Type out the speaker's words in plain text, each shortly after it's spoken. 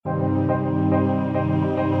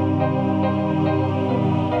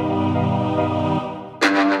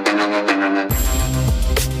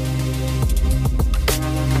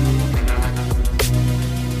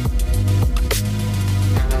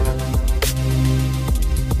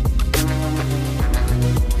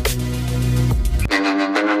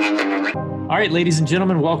right, ladies and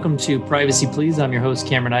gentlemen, welcome to Privacy Please. I'm your host,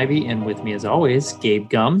 Cameron Ivey, and with me as always, Gabe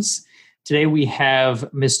Gums. Today we have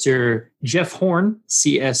Mr. Jeff Horne,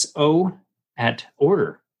 CSO at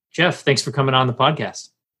Ordr. Jeff, thanks for coming on the podcast.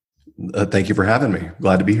 Thank you for having me.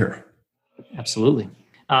 Glad to be here. Absolutely.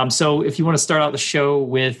 So if you want to start out the show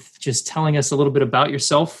with just telling us a little bit about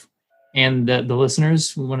yourself and the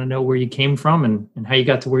listeners, we want to know where you came from and how you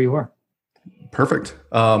got to where you are. Perfect.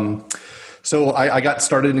 So I got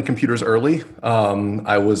started in computers early.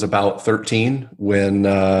 I was about 13 when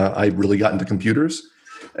I really got into computers.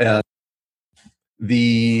 And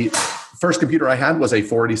the first computer I had was a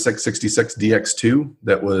 48666 DX2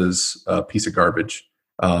 that was a piece of garbage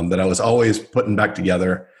that I was always putting back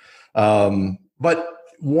together. But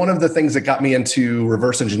one of the things that got me into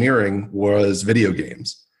reverse engineering was video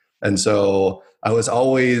games. And so I was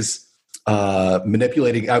always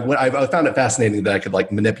manipulating. I found it fascinating that I could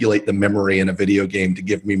like manipulate the memory in a video game to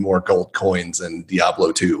give me more gold coins in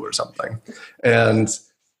Diablo 2 or something. And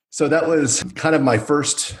so that was kind of my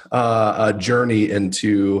first journey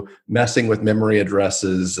into messing with memory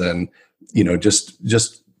addresses and,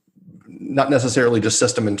 just not necessarily just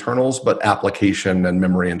system internals, but application and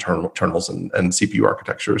memory internals and CPU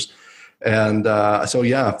architectures. And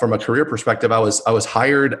from a career perspective, I was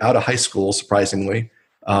hired out of high school, surprisingly,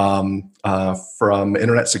 from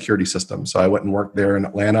Internet Security Systems. So I went and worked there in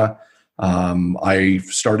Atlanta. I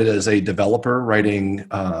started as a developer writing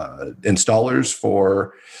installers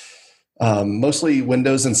for mostly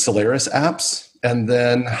Windows and Solaris apps. And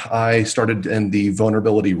then I started in the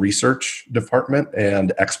vulnerability research department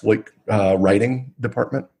and exploit writing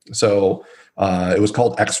department. So it was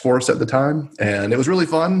called X-Force at the time, and it was really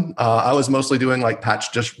fun. I was mostly doing like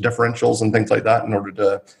patch differentials and things like that in order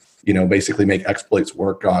to, basically make exploits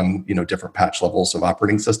work on, different patch levels of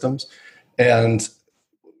operating systems. And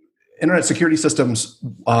Internet Security Systems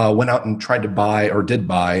went out and tried to buy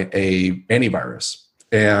a antivirus,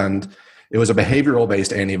 and it was a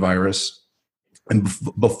behavioral-based antivirus. And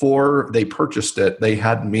before they purchased it, they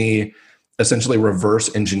had me essentially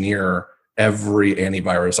reverse engineer every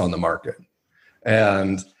antivirus on the market.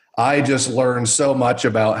 And I just learned so much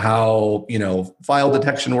about how, file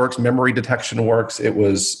detection works, memory detection works. It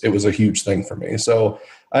was a huge thing for me. So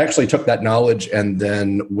I actually took that knowledge and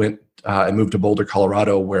then went and moved to Boulder,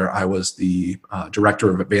 Colorado, where I was the director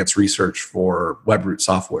of advanced research for WebRoot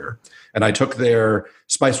software. And I took their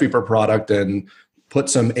Spy Sweeper product and put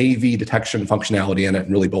some AV detection functionality in it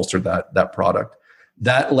and really bolstered that product.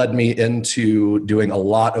 That led me into doing a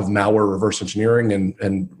lot of malware reverse engineering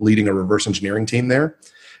and leading a reverse engineering team there.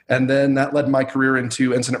 And then that led my career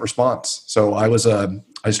into incident response. So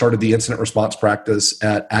I started the incident response practice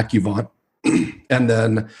at Accuvant, and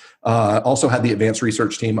then also had the advanced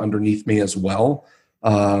research team underneath me as well.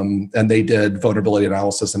 And they did vulnerability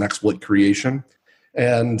analysis and exploit creation.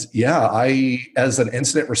 And as an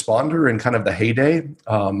incident responder in kind of the heyday,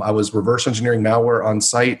 I was reverse engineering malware on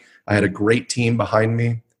site. I had a great team behind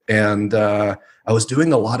me, and I was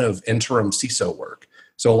doing a lot of interim CISO work.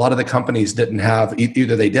 So a lot of the companies didn't have,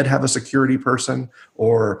 either they did have a security person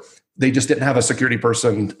or they just didn't have a security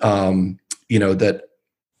person, that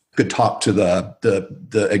could talk to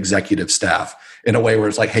the executive staff in a way where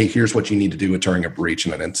it's like, hey, here's what you need to do during a breach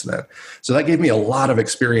and an incident. So that gave me a lot of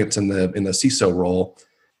experience in the CISO role.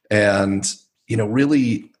 And,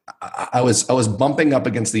 really, I was bumping up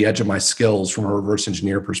against the edge of my skills from a reverse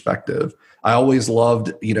engineer perspective. I always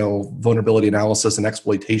loved, vulnerability analysis and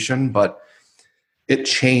exploitation, but it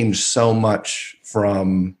changed so much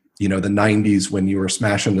from, the 90s when you were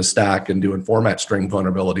smashing the stack and doing format string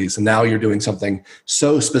vulnerabilities. And now you're doing something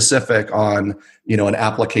so specific on, an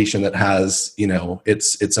application that has,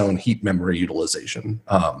 its own heap memory utilization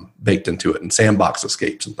baked into it and sandbox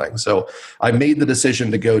escapes and things. So I made the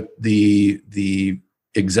decision to go the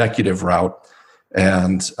executive route.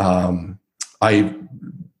 And I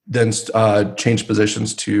then changed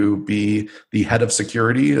positions to be the head of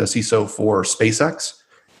security, a CISO for SpaceX.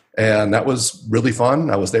 And that was really fun.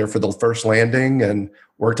 I was there for the first landing and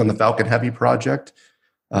worked on the Falcon Heavy project.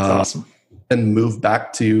 That's awesome. And moved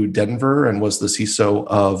back to Denver and was the CISO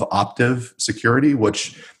of Optiv Security,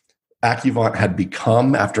 which Accuvant had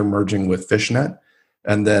become after merging with Fishnet.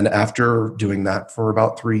 And then after doing that for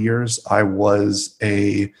about 3 years, I was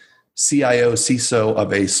a CIO, CISO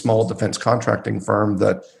of a small defense contracting firm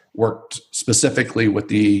that worked specifically with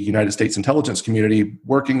the United States intelligence community,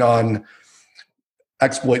 working on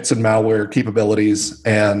exploits and malware capabilities,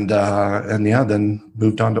 and then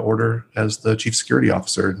moved on to Ordr as the chief security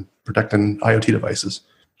officer, protecting IoT devices.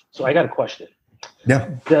 So I got a question. Yeah.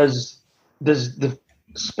 Does the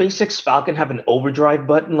SpaceX Falcon have an overdrive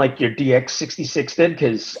button like your DX66 did?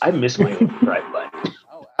 Because I miss my overdrive button.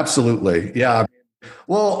 Oh, absolutely. Yeah.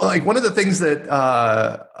 Well, like one of the things that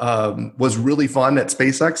was really fun at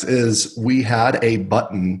SpaceX is we had a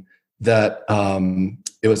button that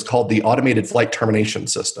it was called the automated flight termination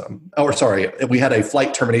system. Or sorry, we had a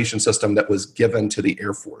flight termination system that was given to the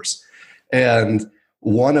Air Force. And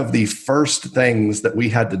one of the first things that we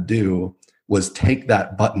had to do was take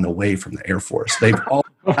that button away from the Air Force. They've all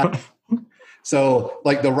had, so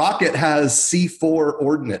like the rocket has C4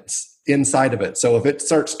 ordnance inside of it. So if it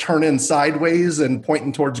starts turning sideways and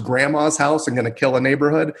pointing towards grandma's house and going to kill a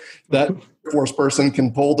neighborhood, that Air Force person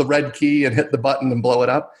can pull the red key and hit the button and blow it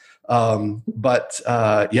up.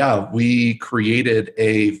 Yeah, we created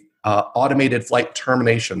a automated flight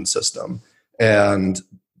termination system and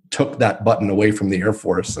took that button away from the Air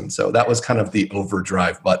Force. And so that was kind of the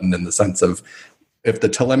overdrive button in the sense of if the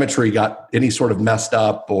telemetry got any sort of messed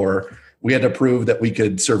up, or we had to prove that we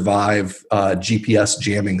could survive GPS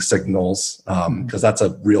jamming signals, because that's a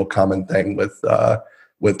real common thing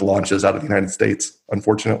with launches out of the United States,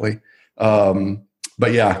 unfortunately.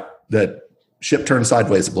 But yeah, that ship turns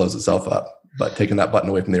sideways, it blows itself up. But taking that button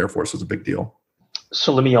away from the Air Force was a big deal.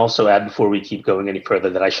 So let me also add, before we keep going any further,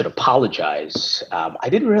 that I should apologize. I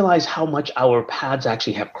didn't realize how much our paths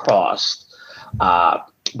actually have crossed.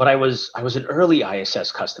 But I was an early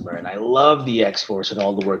ISS customer, and I love the X-Force and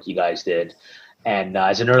all the work you guys did. And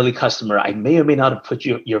as an early customer, I may or may not have put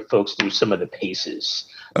your folks through some of the paces.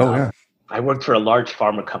 Oh, yeah. I worked for a large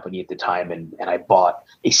pharma company at the time, and I bought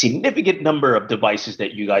a significant number of devices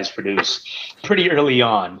that you guys produced pretty early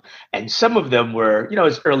on. And some of them were,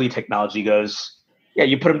 as early technology goes, yeah,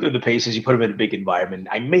 you put them through the paces, you put them in a big environment.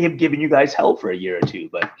 I may have given you guys hell for a year or two,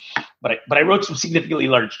 but I wrote some significantly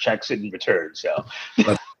large checks in return. So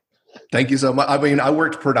thank you so much. I mean, I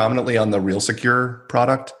worked predominantly on the Real Secure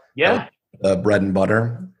product. Yeah. Bread and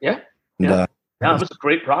butter. Yeah. And, yeah. It was a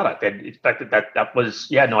great product. And in fact, that was,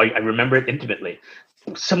 I remember it intimately.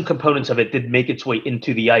 Some components of it did make its way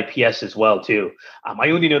into the IPS as well, too. I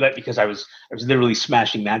only know that because I was literally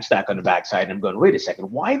smashing that stack on the backside, and I'm going, wait a second,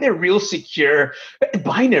 why are there Real Secure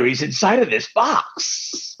binaries inside of this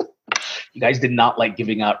box? You guys did not like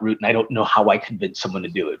giving out root, and I don't know how I convinced someone to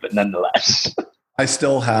do it, but nonetheless. I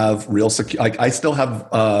still have Real Secure. I still have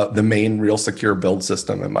the main Real Secure build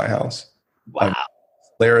system in my house. Wow.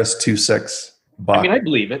 Solaris 2.6. I mean, I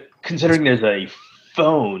believe it, considering there's a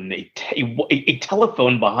phone, a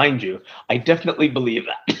telephone behind you. I definitely believe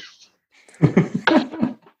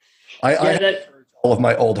that. All of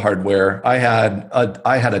my old hardware. I had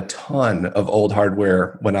a ton of old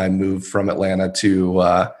hardware when I moved from Atlanta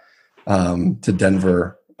to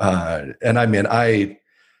Denver, and I mean, I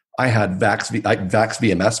had VAX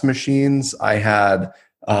VMS machines. I had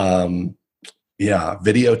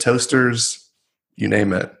video toasters, you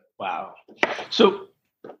name it. Wow. So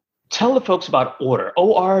tell the folks about Ordr.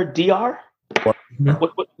 ORDR?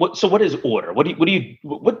 So what is Ordr?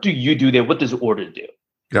 What do you do there? What does Ordr do?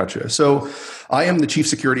 Gotcha. So I am the chief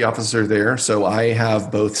security officer there. So I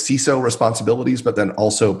have both CSO responsibilities, but then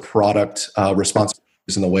also product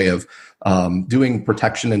responsibilities in the way of doing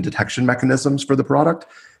protection and detection mechanisms for the product.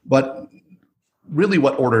 But really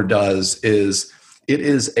what Ordr does is it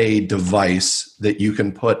is a device that you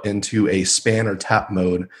can put into a span or tap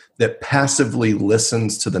mode that passively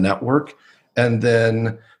listens to the network and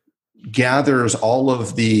then gathers all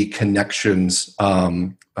of the connections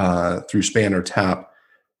through span or tap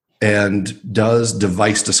and does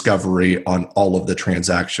device discovery on all of the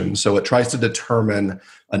transactions. So it tries to determine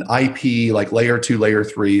an IP like layer 2, layer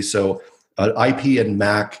 3. So an IP and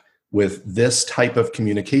MAC with this type of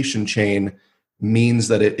communication chain means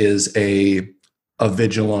that it is a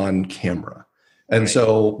Vigilon camera. And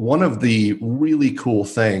so one of the really cool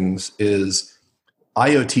things is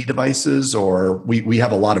IoT devices, or we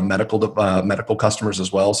have a lot of medical customers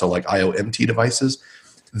as well. So like IoMT devices,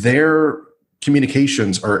 their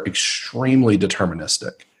communications are extremely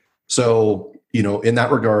deterministic. So, in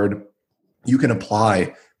that regard, you can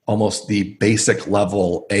apply almost the basic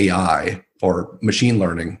level AI or machine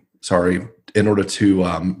learning, in order to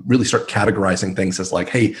really start categorizing things as like,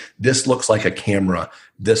 hey, this looks like a camera,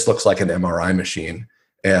 this looks like an MRI machine.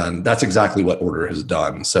 And that's exactly what Ordr has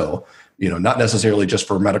done. So, not necessarily just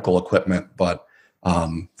for medical equipment, but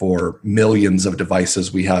for millions of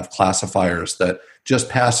devices, we have classifiers that just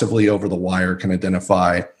passively over the wire can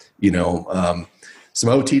identify, some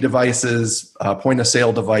OT devices, point of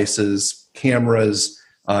sale devices, cameras,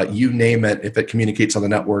 you name it. If it communicates on the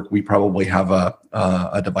network, we probably have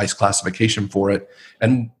a device classification for it.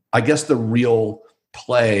 And I guess the real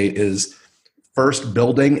play is first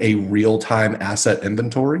building a real-time asset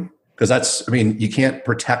inventory, because you can't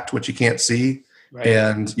protect what you can't see. Right.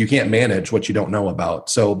 And you can't manage what you don't know about.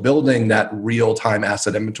 So building that real-time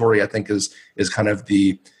asset inventory, I think, is kind of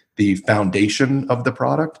the foundation of the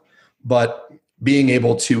product. But being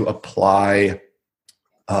able to apply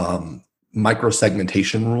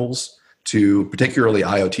micro-segmentation rules to particularly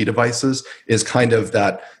IoT devices is kind of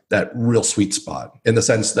that real sweet spot, in the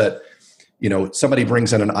sense that, somebody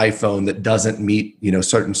brings in an iPhone that doesn't meet,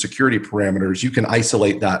 certain security parameters, you can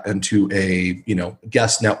isolate that into a,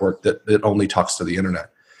 guest network that only talks to the internet.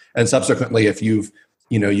 And subsequently, if you've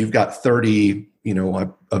got 30,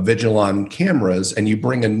 a Vigilon cameras, and you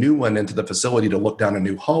bring a new one into the facility to look down a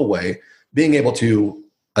new hallway, being able to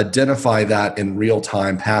identify that in real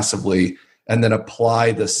time passively, and then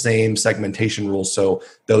apply the same segmentation rules so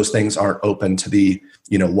those things aren't open to the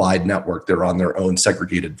wide network, they're on their own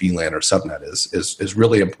segregated VLAN or subnet, is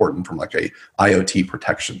really important from like a IoT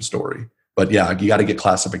protection story. But yeah, you got to get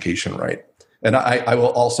classification right. And I will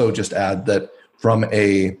also just add that from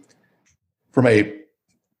a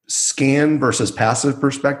scan versus passive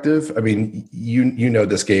perspective, I mean, you know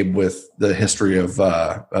this, Gabe, with the history of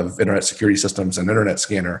internet security systems and internet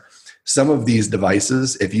scanner. Some of these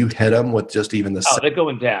devices, if you hit them with just even the they're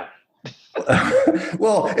going down.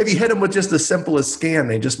 Well, if you hit them with just the simplest scan,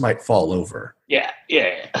 they just might fall over. Yeah.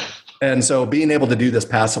 And so being able to do this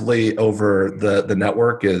passively over the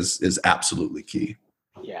network is absolutely key.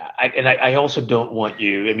 Yeah. I also don't want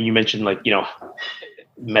you, I mean, you mentioned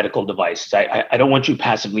medical devices. I don't want you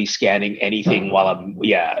passively scanning anything while I'm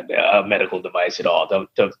a medical device at all.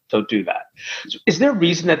 Don't do that. So is there a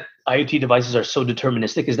reason that IoT devices are so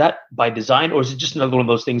deterministic? Is that by design, or is it just another one of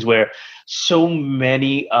those things where so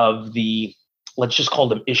many of the, let's just call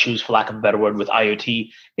them issues, for lack of a better word, with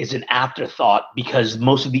IoT is an afterthought because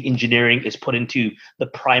most of the engineering is put into the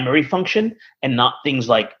primary function and not things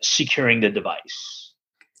like securing the device?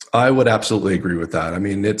 I would absolutely agree with that. I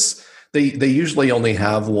mean, They usually only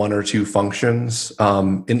have one or two functions,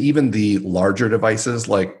 and even the larger devices,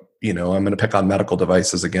 like, I'm going to pick on medical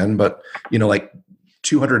devices again, but like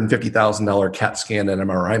 $250,000 CAT scan and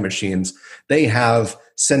MRI machines, they have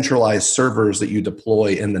centralized servers that you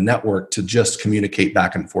deploy in the network to just communicate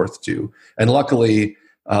back and forth to. And luckily,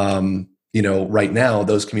 right now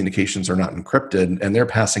those communications are not encrypted, and they're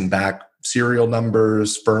passing back serial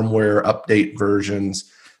numbers, firmware update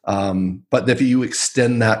versions. But if you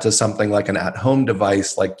extend that to something like an at-home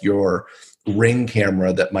device, like your Ring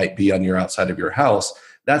camera that might be on your outside of your house,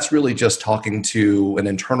 that's really just talking to an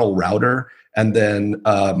internal router and then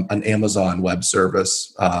an Amazon web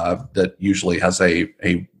service that usually has a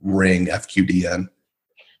Ring FQDN.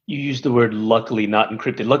 You used the word luckily, not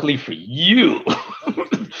encrypted. Luckily for you.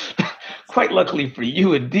 Quite luckily for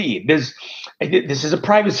you, indeed. This is a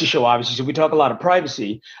privacy show, obviously, so we talk a lot of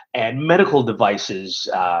privacy and medical devices.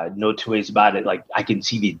 No two ways about it. Like, I can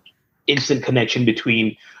see the instant connection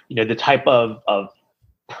between, the type of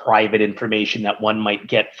private information that one might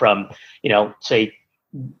get from, say,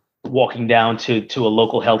 walking down to a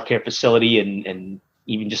local healthcare facility and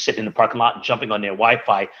even just sitting in the parking lot and jumping on their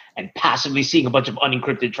Wi-Fi and passively seeing a bunch of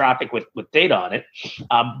unencrypted traffic with data on it.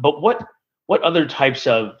 But what other types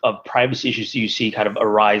of privacy issues do you see kind of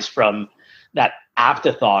arise from that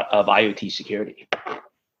afterthought of IoT security?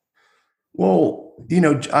 Well,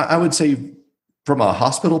 I would say from a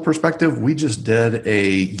hospital perspective, we just did a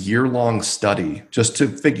year-long study just to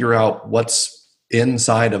figure out what's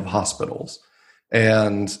inside of hospitals.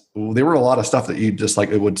 And there were a lot of stuff that you just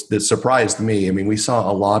that surprised me. I mean, we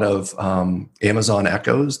saw a lot of Amazon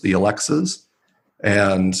Echoes, the Alexas.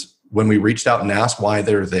 And when we reached out and asked why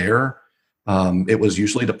they're there, it was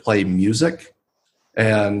usually to play music.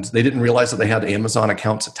 And they didn't realize that they had Amazon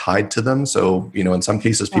accounts tied to them. So, in some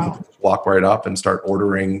cases, people could just walk right up and start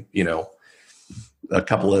ordering, a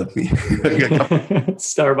couple of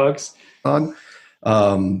Starbucks on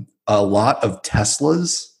a lot of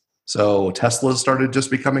Teslas. So Teslas started just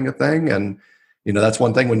becoming a thing. And, that's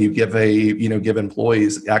one thing when you give give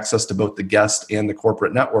employees access to both the guest and the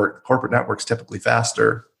corporate network's typically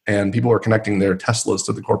faster, and people are connecting their Teslas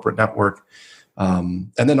to the corporate network.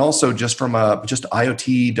 And then also just from just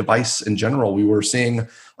IoT device in general, we were seeing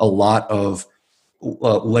a lot of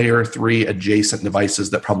layer 3 adjacent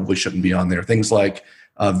devices that probably shouldn't be on there. Things like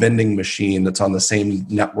a vending machine that's on the same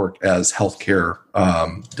network as healthcare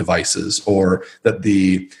devices, or that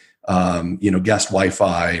the guest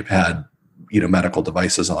Wi-Fi had medical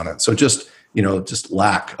devices on it. So just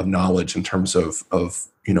lack of knowledge in terms of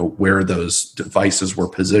where those devices were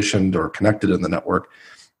positioned or connected in the network.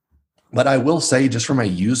 But I will say, just from a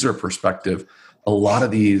user perspective, a lot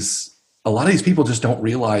of these people just don't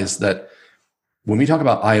realize that when we talk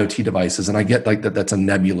about IoT devices, and I get like that's a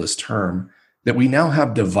nebulous term, that we now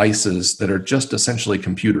have devices that are just essentially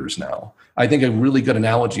computers now. I think a really good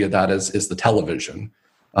analogy of that is the television.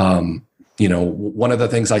 One of the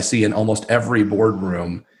things I see in almost every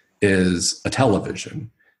boardroom is a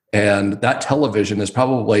television. And that television is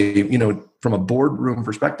probably, from a boardroom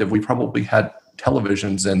perspective, we probably had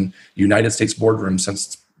televisions in United States boardrooms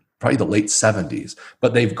since probably the late 70s.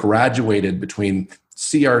 But they've graduated between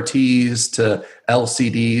CRTs to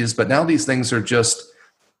LCDs. But now these things are just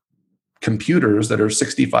computers that are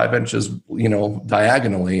 65 inches,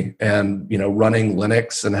 diagonally and, running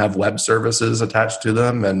Linux and have web services attached to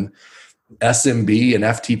them and SMB and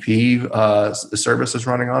FTP services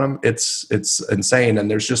running on them. It's insane. And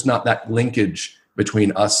there's just not that linkage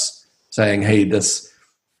between us saying, hey, this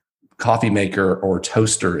coffee maker or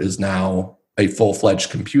toaster is now a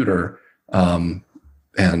full-fledged computer. And,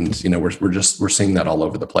 we're seeing that all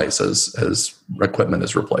over the place as equipment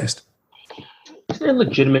is replaced. Is there a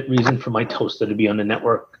legitimate reason for my toaster to be on the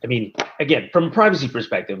network? I mean, again, from a privacy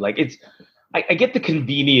perspective, like I get the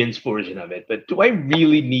convenience version of it, but do I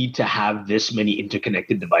really need to have this many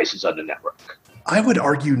interconnected devices on the network? I would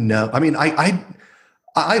argue no. I mean,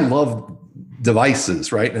 I love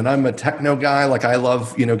devices, right? And I'm a techno guy. Like I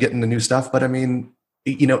love, getting the new stuff. But I mean,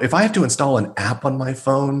 if I have to install an app on my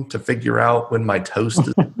phone to figure out when my toast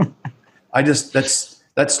is,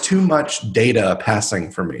 that's too much data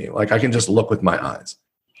passing for me. Like I can just look with my eyes.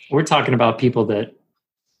 We're talking about people that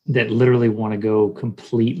literally want to go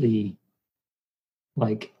completely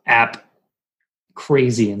like app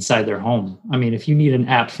crazy inside their home. I mean, if you need an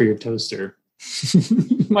app for your toaster,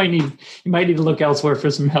 you might need to look elsewhere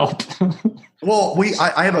for some help. Well,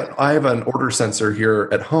 I have an Ordr sensor here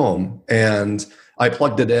at home, and I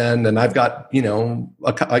plugged it in, and I've got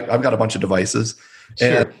I've got a bunch of devices, Sure.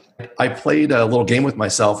 and I played a little game with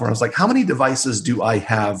myself where I was like, how many devices do I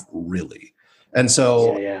have really? And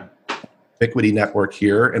so Ubiquity network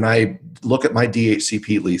here, and I look at my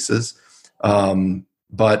DHCP leases,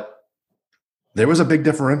 but there was a big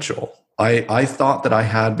differential. I thought that I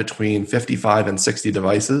had between 55 and 60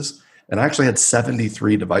 devices, and I actually had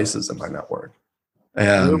 73 devices in my network.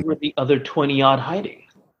 And where were the other 20 odd hiding?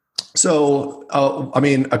 So,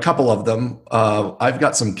 a couple of them. I've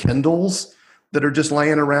got some Kindles that are just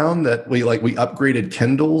laying around that we upgraded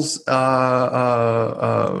Kindles,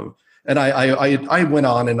 and I went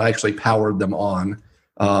on and I actually powered them on.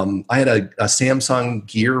 I had a Samsung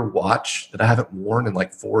Gear watch that I haven't worn in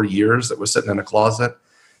like 4 years that was sitting in a closet.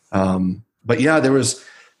 But yeah, there was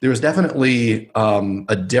definitely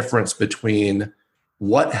a difference between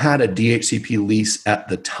what had a DHCP lease at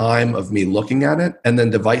the time of me looking at it, and then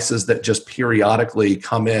devices that just periodically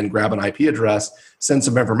come in, grab an IP address, send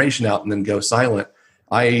some information out, and then go silent.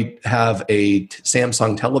 I have a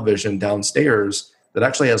Samsung television downstairs that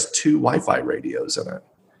actually has 2 Wi-Fi radios in it.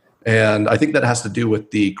 And I think that has to do with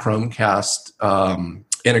the Chromecast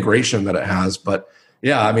integration that it has. But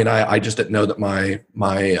yeah, I mean, I just didn't know that my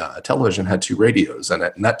television had 2 radios in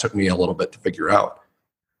it, and that took me a little bit to figure out.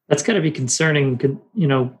 That's got to be concerning,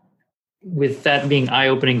 with that being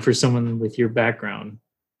eye-opening for someone with your background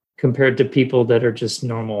compared to people that are just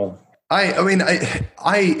normal. I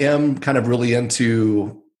am kind of really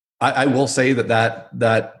into, I will say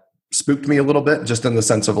that spooked me a little bit, just in the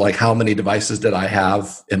sense of like how many devices did I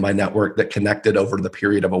have in my network that connected over the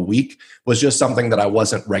period of a week was just something that I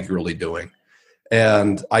wasn't regularly doing.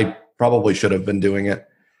 And I probably should have been doing it.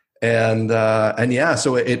 And yeah,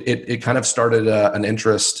 so it kind of started an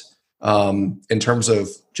interest in terms of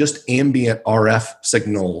just ambient RF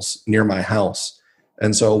signals near my house.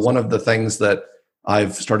 And so one of the things that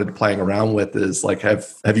I've started playing around with is like,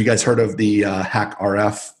 have you guys heard of the Hack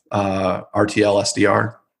RF RTL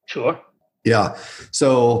SDR? Sure. Yeah.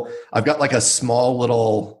 So I've got like a small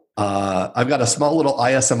little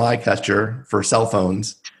ISMI catcher for cell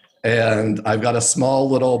phones. And I've got a small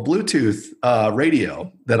little Bluetooth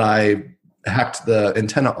radio that I hacked the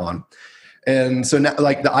antenna on. And so now,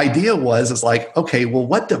 like, the idea is like, okay, well,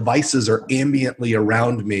 what devices are ambiently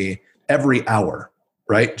around me every hour,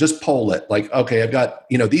 right? Just poll it. Like, okay, I've got,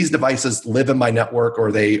 these devices live in my network,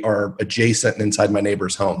 or they are adjacent and inside my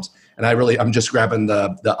neighbors' homes. And I'm just grabbing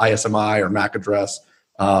the ISMI or MAC address,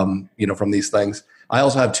 from these things. I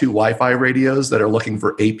also have 2 Wi-Fi radios that are looking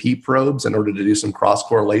for AP probes in order to do some cross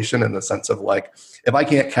correlation, in the sense of like, if I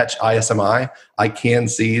can't catch ISMI, I can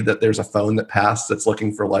see that there's a phone that passed that's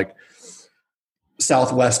looking for like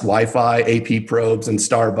Southwest Wi-Fi AP probes and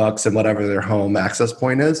Starbucks and whatever their home access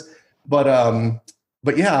point is. But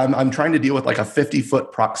yeah, I'm trying to deal with like a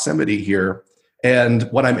 50-foot proximity here. And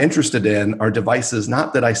what I'm interested in are devices,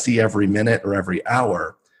 not that I see every minute or every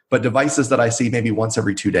hour, but devices that I see maybe once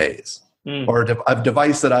every 2 days, or a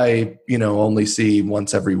device that I, only see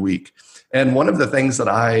once every week. And one of the things that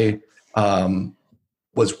I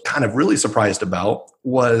was kind of really surprised about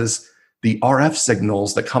was the RF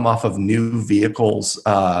signals that come off of new vehicles'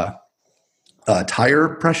 tire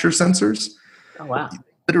pressure sensors. Oh, wow.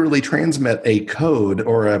 Literally transmit a code,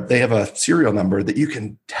 or they have a serial number that you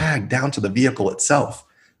can tag down to the vehicle itself.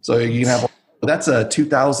 So you can have, that's a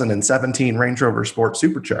 2017 Range Rover Sport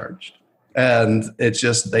Supercharged. And it's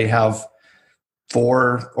just, they have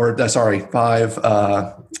five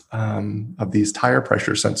of these tire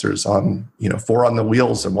pressure sensors on, 4 on the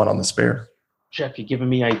wheels and 1 on the spare. Jeff, you're giving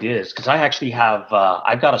me ideas, because I actually have,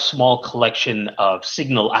 I've got a small collection of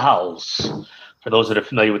Signal Owls, for those that are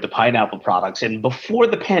familiar with the pineapple products. And before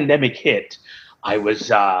the pandemic hit, I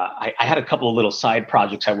had a couple of little side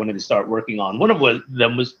projects I wanted to start working on. One of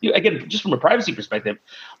them was, again, just from a privacy perspective,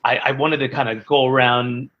 I wanted to kind of go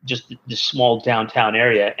around just this small downtown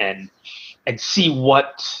area and see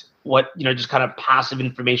what just kind of passive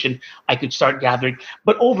information I could start gathering.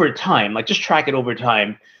 But over time, like just track it over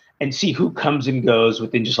time and see who comes and goes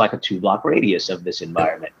within just like a 2-block radius of this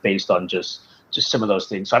environment based on just some of those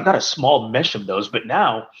things. So I've got a small mesh of those, but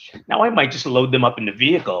now I might just load them up in the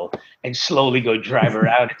vehicle and slowly go drive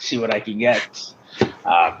around and see what I can get.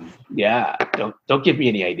 Don't give me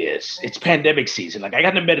any ideas. It's pandemic season. Like, I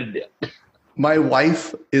got nothing better to do. My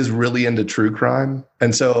wife is really into true crime.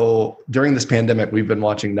 And so during this pandemic, we've been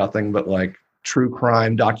watching nothing but like true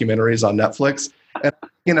crime documentaries on Netflix.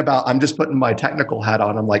 And I'm just putting my technical hat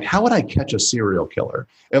on. I'm like, how would I catch a serial killer?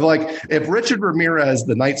 If Richard Ramirez,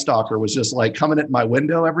 the Night Stalker, was just like coming at my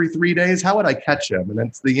window every 3 days, how would I catch him?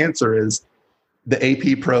 And the answer is the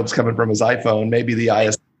AP probes coming from his iPhone, maybe the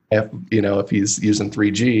ISF, if he's using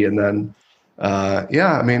 3G. And then,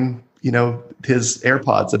 his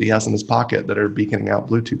AirPods that he has in his pocket that are beaconing out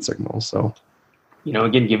Bluetooth signals. So,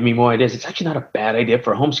 again, give me more ideas. It's actually not a bad idea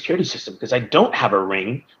for a home security system, because I don't have a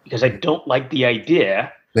Ring, because I don't like the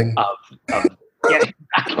idea of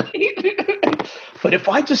exactly. But if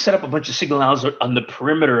I just set up a bunch of Signal Owls on the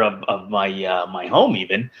perimeter of my my home,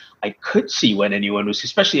 even, I could see when anyone was,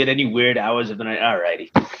 especially at any weird hours of the night. All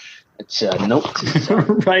righty. It's nope.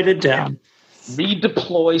 Write it down.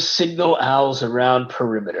 Redeploy Signal Owls around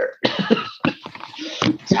perimeter.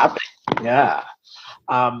 It's happening. Yeah.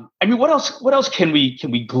 What else can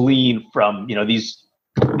we glean from these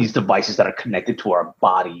devices that are connected to our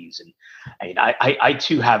bodies? And I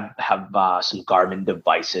too have some Garmin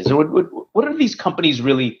devices. What are these companies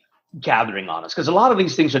really gathering on us? Because a lot of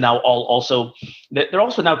these things are now they're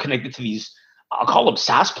also now connected to these, I'll call them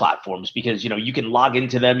SaaS platforms, because you can log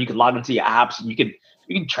into them, you can log into your apps, and you can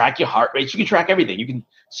track your heart rates, you can track everything. You can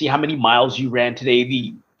see how many miles you ran today.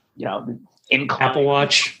 The incline. Apple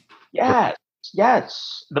Watch. Yes.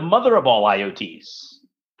 The mother of all IoTs.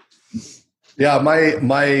 Yeah,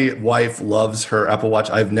 my wife loves her Apple Watch.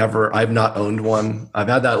 I've not owned one. I've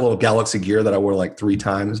had that little Galaxy Gear that I wore like 3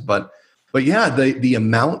 times, but yeah, the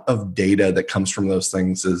amount of data that comes from those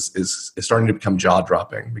things is starting to become jaw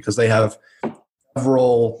dropping, because they have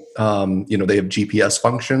several they have GPS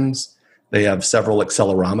functions. They have several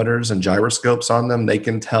accelerometers and gyroscopes on them. They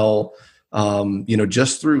can tell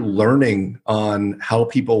just through learning on how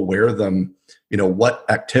people wear them, what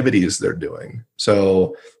activities they're doing.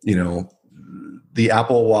 So, the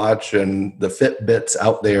Apple Watch and the Fitbits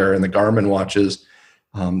out there and the Garmin watches,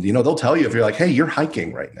 they'll tell you if you're like, hey, you're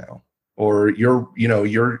hiking right now, or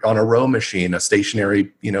you're on a row machine, a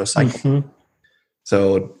stationary, cycle. Mm-hmm.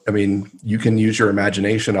 So, you can use your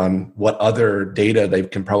imagination on what other data they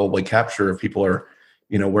can probably capture if people are,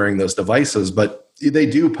 wearing those devices. But they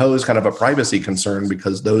do pose kind of a privacy concern,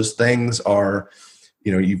 because those things are,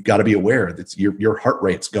 you've got to be aware that your heart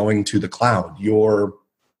rate's going to the cloud.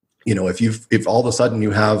 If all of a sudden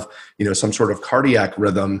you have, some sort of cardiac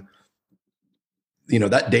rhythm,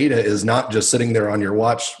 that data is not just sitting there on your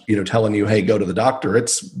watch, telling you, hey, go to the doctor.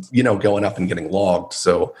 It's, going up and getting logged.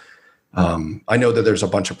 So I know that there's a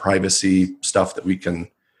bunch of privacy stuff that we can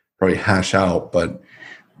probably hash out, but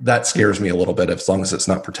that scares me a little bit as long as it's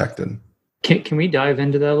not protected. Can we dive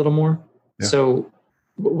into that a little more? Yeah. So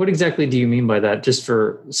what exactly do you mean by that? Just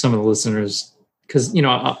for some of the listeners, because,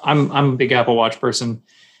 I'm a big Apple Watch person.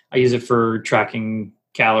 I use it for tracking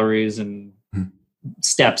calories and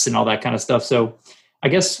steps and all that kind of stuff. So I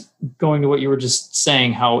guess going to what you were just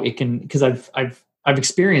saying, how it can, because I've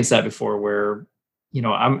experienced that before, where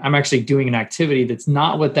I'm actually doing an activity that's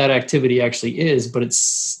not what that activity actually is, but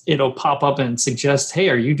it'll pop up and suggest, hey,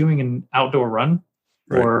 are you doing an outdoor run?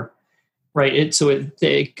 Right. Or right.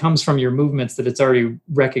 It comes from your movements that it's already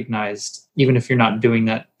recognized, even if you're not doing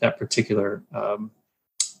that particular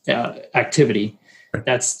activity.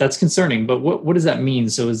 That's concerning. But what does that mean?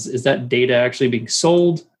 So is that data actually being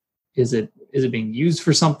sold? Is it being used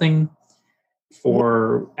for something,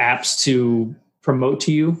 for apps to promote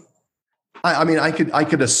to you? I mean, I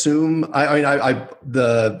could assume.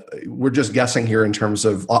 We're just guessing here in terms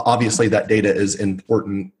of obviously that data is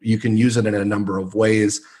important. You can use it in a number of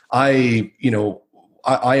ways. I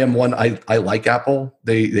am one. I like Apple.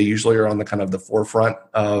 They usually are on the kind of the forefront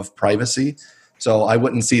of privacy. So I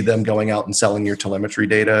wouldn't see them going out and selling your telemetry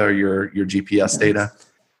data or your GPS data.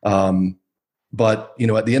 But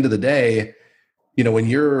at the end of the day, when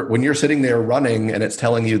you're sitting there running and it's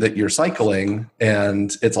telling you that you're cycling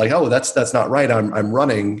and it's like, oh, that's not right. I'm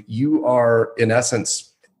running. You are in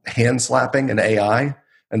essence hand slapping an AI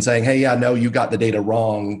and saying, hey, yeah, no, you got the data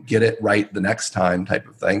wrong. Get it right the next time, type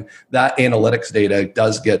of thing. That analytics data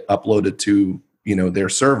does get uploaded to their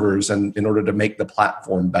servers, and in order to make the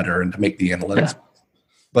platform better and to make the analytics.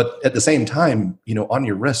 But at the same time, on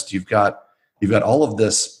your wrist, you've got all of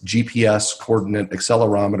this GPS coordinate,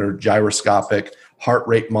 accelerometer, gyroscopic, heart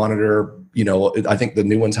rate monitor. I think the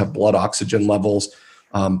new ones have blood oxygen levels,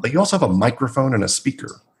 but you also have a microphone and a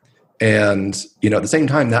speaker. And at the same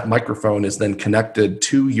time, that microphone is then connected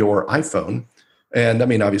to your iPhone. And I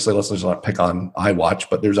mean, obviously, let's not pick on iWatch,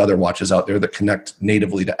 but there's other watches out there that connect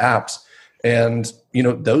natively to apps. And,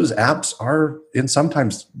 those apps are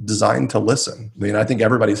sometimes designed to listen. I mean, I think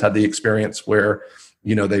everybody's had the experience where,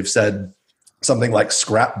 they've said something like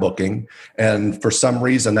scrapbooking, and for some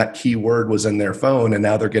reason that keyword was in their phone, and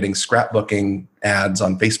now they're getting scrapbooking ads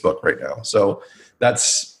on Facebook right now. So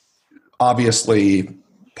that's obviously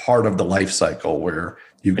part of the life cycle where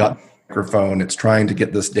you've got a microphone, it's trying to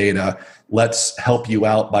get this data. Let's help you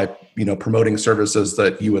out by, promoting services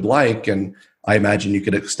that you would like. And I imagine you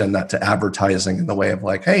could extend that to advertising in the way of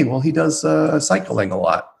like, hey, well, he does cycling a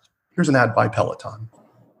lot. Here's an ad by Peloton.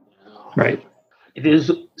 Right. It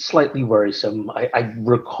is slightly worrisome. I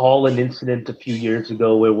recall an incident a few years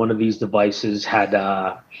ago where one of these devices had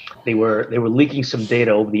they were leaking some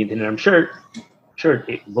data over the internet. I'm sure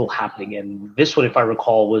it will happen again. This one, if I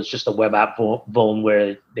recall, was just a web app vuln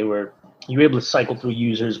where you were able to cycle through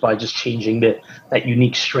users by just changing that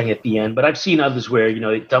unique string at the end. But I've seen others where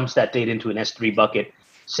it dumps that data into an S3 bucket.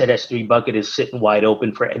 Said S3 bucket is sitting wide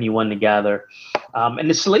open for anyone to gather. And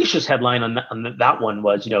the salacious headline on that one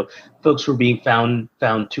was, folks were being found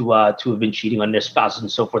to have been cheating on their spouses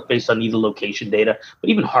and so forth based on either location data, but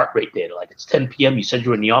even heart rate data. Like it's 10 p.m. You said you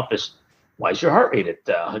were in the office. Why is your heart rate at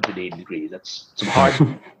 180 degrees? That's some hard.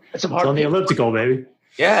 That's some hard. It's on the elliptical, baby.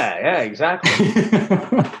 Yeah, exactly.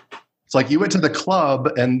 It's like you went to the club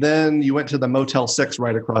and then you went to the Motel 6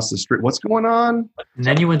 right across the street. What's going on? And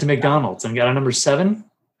then you went to McDonald's and got a number 7.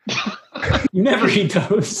 You never eat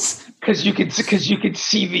those because you could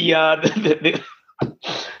see the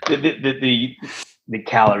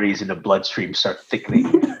calories in the bloodstream start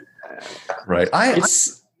thickening. Right. I'm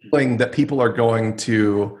feeling that people are going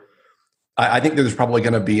to. I think there's probably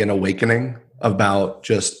going to be an awakening about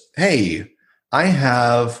just, hey, I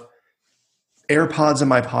have AirPods in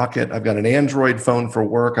my pocket. I've got an Android phone for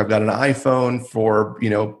work. I've got an iPhone for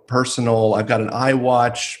personal. I've got an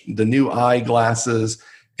iWatch, the new eyeglasses.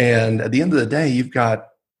 And at the end of the day, you've got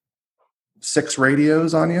 6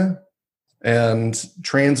 radios on you and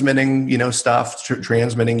transmitting, stuff,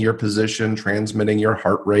 transmitting your position, transmitting your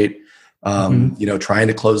heart rate, trying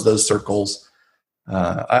to close those circles.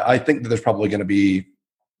 I think that there's probably going to be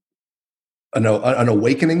an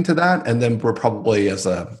awakening to that. And then we're probably as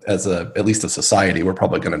at least a society, we're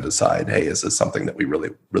probably going to decide, hey, is this something that we really,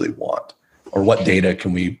 really want? Or what data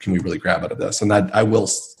can we really grab out of this? And that I will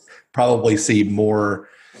probably see more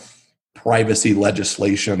privacy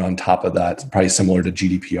legislation on top of that, probably similar to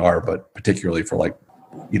GDPR, but particularly for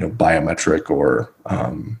biometric or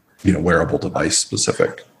wearable device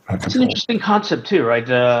specific. It's an interesting concept too, right?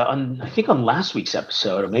 I think on last week's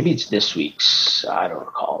episode, or maybe it's this week's, I don't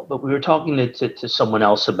recall, but we were talking to someone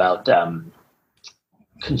else about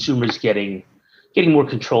consumers getting more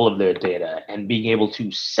control of their data and being able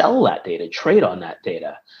to sell that data, trade on that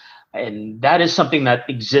data. And that is something that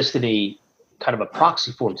exists in a kind of a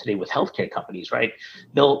proxy form today with healthcare companies, right?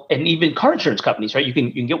 And even car insurance companies, right? You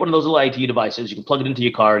can get one of those little IoT devices, you can plug it into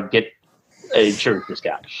your car and get an insurance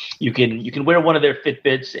discount. You can wear one of their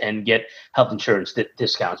Fitbits and get health insurance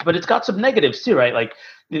discounts. But it's got some negatives too, right? Like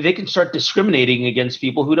they can start discriminating against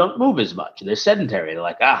people who don't move as much. They're sedentary. They're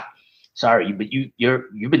like, sorry, but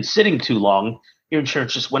you've been sitting too long. Your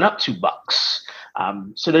insurance just went up $2.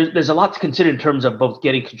 So there's a lot to consider in terms of both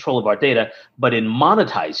getting control of our data, but in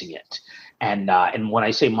monetizing it. And when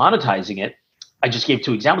I say monetizing it, I just gave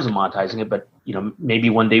 2 examples of monetizing it, but maybe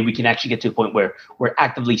one day we can actually get to a point where we're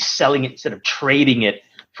actively selling it instead of trading it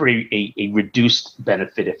for a reduced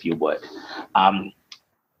benefit, if you would.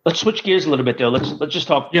 Let's switch gears a little bit, though. Let's just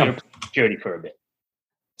talk security for a bit.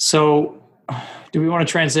 So, do we want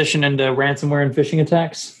to transition into ransomware and phishing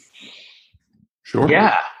attacks? Sure.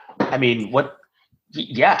 Yeah. I mean,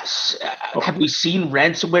 yes. Have we seen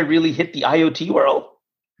ransomware really hit the IoT world?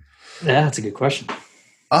 Yeah, that's a good question.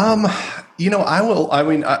 I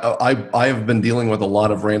have been dealing with a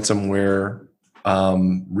lot of ransomware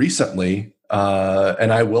recently,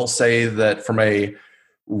 and I will say that from a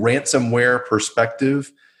ransomware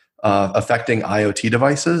perspective, affecting IoT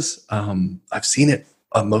devices, I've seen it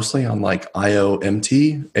mostly on like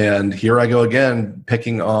IOMT, and here I go again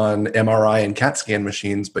picking on MRI and CAT scan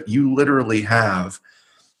machines, but you literally have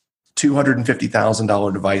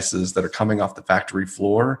 $250,000 devices that are coming off the factory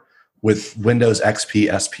floor with Windows XP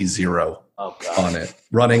SP0 on it,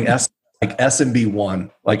 running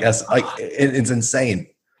SMB1, it's insane.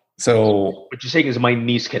 So what you're saying is my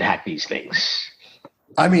niece could hack these things.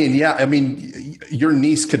 I mean, your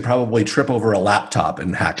niece could probably trip over a laptop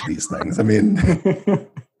and hack these things. I mean,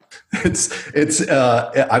 it's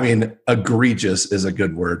egregious is a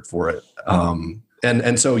good word for it.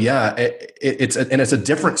 And so, it's a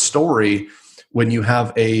different story when you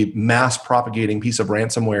have a mass propagating piece of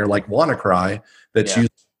ransomware like WannaCry that's using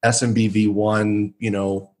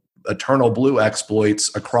SMBv1, eternal blue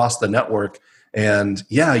exploits across the network. And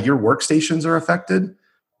your workstations are affected.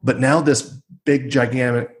 But now this big,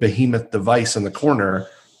 gigantic behemoth device in the corner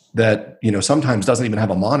that, sometimes doesn't even have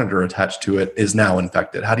a monitor attached to it is now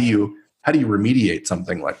infected. How do you remediate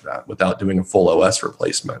something like that without doing a full OS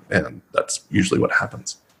replacement? And that's usually what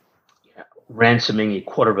happens. Yeah. Ransoming a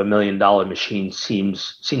 $250,000 machine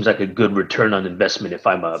seems like a good return on investment if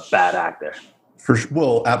I'm a bad actor.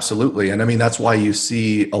 Well, absolutely. And I mean, that's why you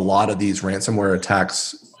see a lot of these ransomware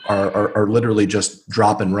attacks are literally just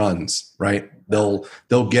drop and runs, right? They'll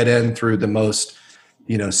get in through the most,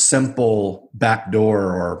 simple backdoor,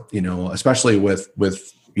 or, especially with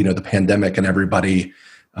the pandemic and everybody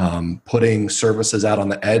putting services out on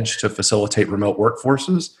the edge to facilitate remote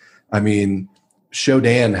workforces. I mean,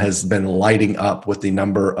 Shodan has been lighting up with the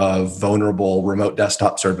number of vulnerable remote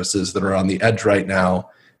desktop services that are on the edge right now.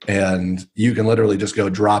 And you can literally just go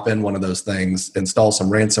drop in one of those things, install some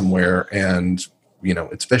ransomware, and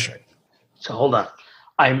it's phishing. So hold on.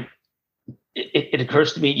 It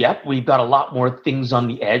occurs to me, we've got a lot more things on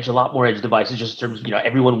the edge, a lot more edge devices, just in terms of,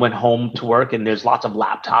 everyone went home to work and there's lots of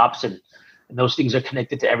laptops and those things are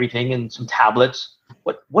connected to everything, and some tablets.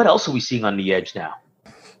 What else are we seeing on the edge now?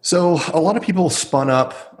 So a lot of people spun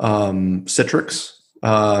up Citrix,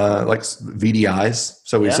 like VDIs.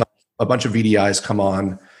 So we saw a bunch of VDIs come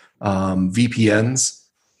on, VPNs,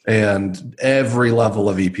 and every level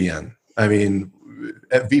of VPN. I mean,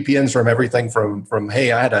 VPNs from everything from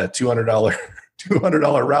hey, I had a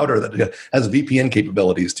 $200 router that has VPN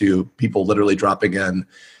capabilities to people literally dropping in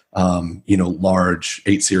large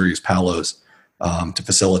 8 series Palos to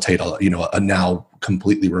facilitate a now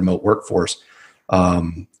completely remote workforce. A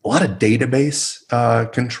lot of database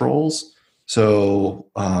controls. So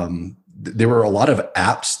there were a lot of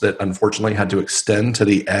apps that unfortunately had to extend to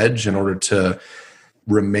the edge in order to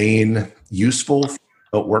remain useful for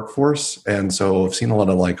the workforce. And so I've seen a lot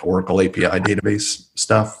of like Oracle API database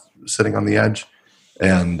stuff sitting on the edge.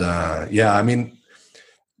 And I mean,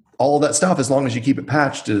 all of that stuff, as long as you keep it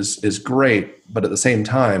patched, is great. But at the same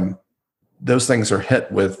time, those things are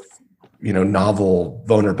hit with novel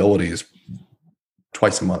vulnerabilities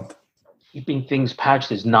twice a month. Keeping things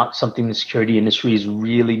patched is not something the security industry is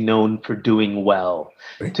really known for doing well.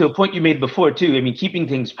 Right. To a point you made before too, I mean, keeping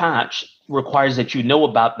things patched requires that you know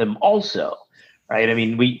about them also, right? I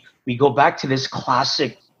mean, we go back to this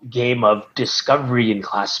classic game of discovery and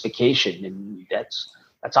classification, and that's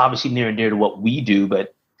obviously near and dear to what we do.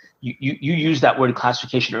 But you use that word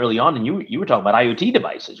classification early on, and you were talking about IoT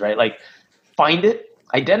devices, right? Like find it,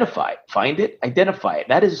 identify it, find it, identify it.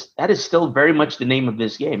 That is still very much the name of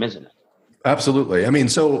this game, isn't it? Absolutely. I mean,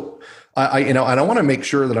 so and I want to make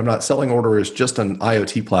sure that I'm not selling Ordr as just an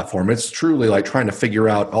IoT platform. It's truly like trying to figure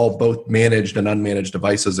out all both managed and unmanaged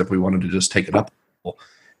devices if we wanted to just take it up.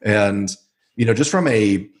 And just from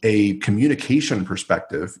a communication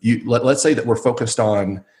perspective, let's say that we're focused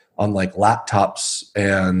on like laptops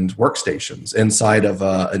and workstations inside of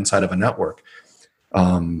a network.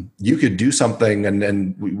 You could do something,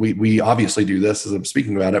 and we obviously do this as I'm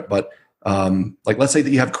speaking about it, but like let's say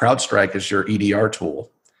that you have CrowdStrike as your EDR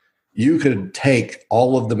tool. You could take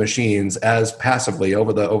all of the machines as passively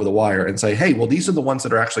over the wire and say, hey, well, these are the ones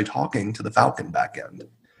that are actually talking to the Falcon backend.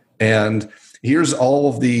 And here's all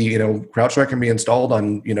of the, CrowdStrike can be installed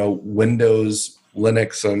on, Windows,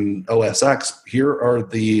 Linux, and OS X. Here are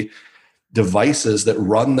the devices that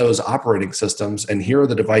run those operating systems, and here are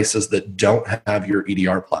the devices that don't have your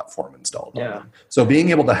EDR platform installed on them. So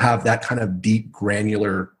being able to have that kind of deep,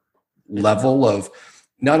 granular level of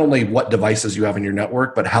not only what devices you have in your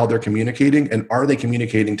network, but how they're communicating, and are they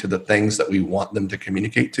communicating to the things that we want them to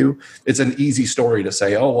communicate to? It's an easy story to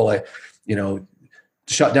say, oh, well, I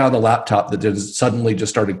shut down the laptop that suddenly just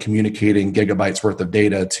started communicating gigabytes worth of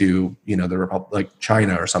data to, the Republic, like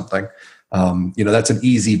China or something. That's an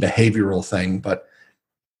easy behavioral thing. But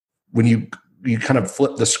when you kind of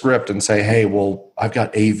flip the script and say, hey, well, I've got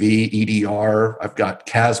AV, EDR, I've got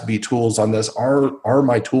CASB tools on this. Are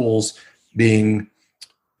my tools being,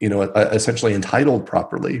 essentially entitled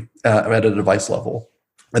properly at a device level?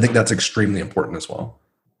 I think that's extremely important as well.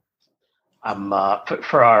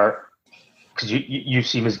 Because you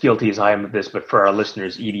seem as guilty as I am of this, but for our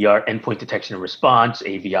listeners, EDR, endpoint detection and response,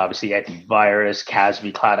 AV, obviously antivirus,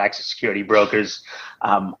 CASB, cloud access security brokers.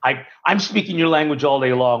 I'm speaking your language all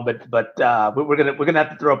day long, but we're gonna have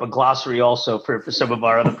to throw up a glossary also for some of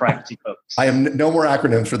our other privacy folks. I am no more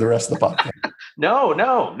acronyms for the rest of the podcast. No.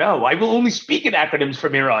 I will only speak in acronyms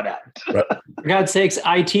from here on out. Right. For God's sakes,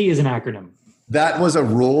 IT is an acronym. That was a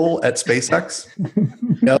rule at SpaceX.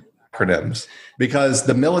 No acronyms, because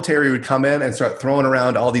the military would come in and start throwing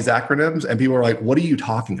around all these acronyms, and people were like, what are you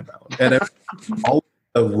talking about? And all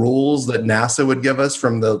the rules that NASA would give us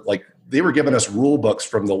they were giving us rule books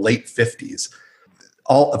from the late 50s,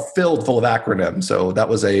 all filled full of acronyms. So that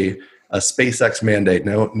was a SpaceX mandate.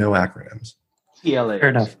 No acronyms. TLA. Fair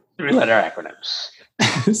enough. 3-letter acronyms.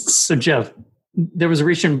 So Jeff, there was a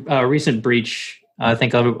recent breach. I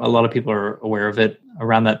think a lot of people are aware of it,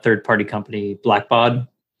 around that third-party company, Blackhat.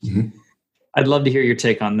 Mm-hmm. I'd love to hear your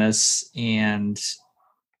take on this and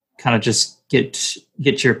kind of just get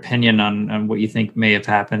your opinion on what you think may have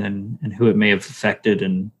happened and who it may have affected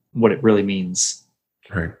and what it really means.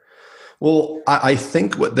 Right. Well, I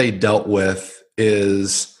think what they dealt with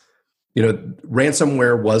is,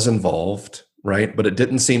 ransomware was involved, right? But it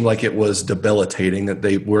didn't seem like it was debilitating, that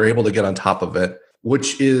they were able to get on top of it,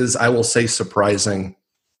 which is, I will say, surprising,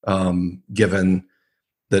 given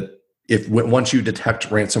that once you detect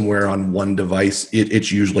ransomware on one device,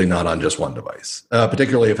 it's usually not on just one device,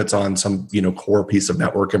 particularly if it's on some core piece of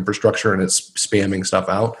network infrastructure and it's spamming stuff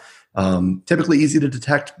out. Typically easy to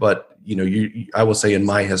detect, but I will say in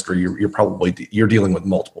my history, you're dealing with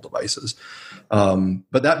multiple devices.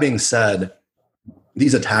 But that being said,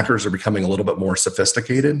 these attackers are becoming a little bit more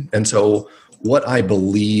sophisticated, and so what I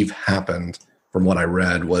believe happened, from what I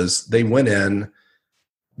read, was they went in.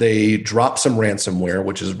 They dropped some ransomware,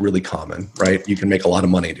 which is really common, right? You can make a lot of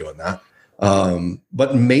money doing that.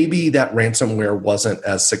 But maybe that ransomware wasn't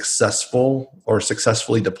as successful or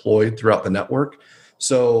successfully deployed throughout the network.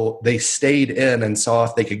 So they stayed in and saw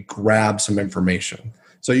if they could grab some information.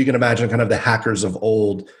 So you can imagine kind of the hackers of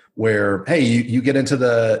old where, hey, you get into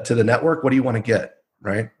the network, what do you want to get,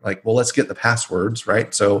 right? Like, well, let's get the passwords,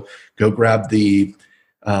 right? So go grab the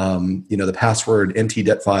password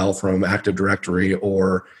ntdet file from Active Directory,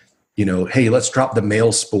 or, hey, let's drop the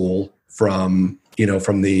mail spool from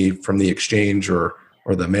the exchange or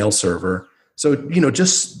the mail server. So,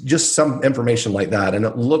 just some information like that. And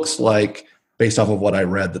it looks like, based off of what I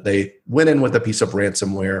read, that they went in with a piece of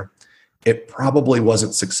ransomware. It probably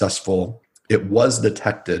wasn't successful. It was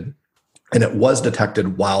detected, and it was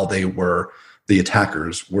detected while the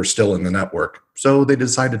attackers were still in the network. So they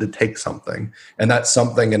decided to take something. And that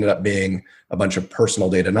something ended up being a bunch of personal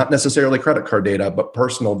data, not necessarily credit card data, but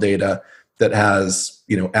personal data that has,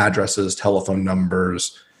 addresses, telephone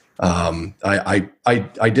numbers. I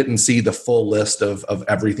didn't see the full list of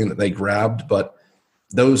everything that they grabbed, but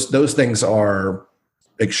those things are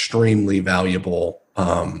extremely valuable,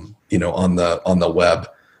 on the web.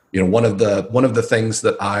 One of the things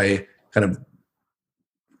that I kind of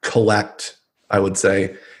collect, I would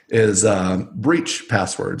say, is breach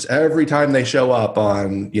passwords. Every time they show up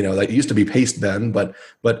on, that used to be Pastebin,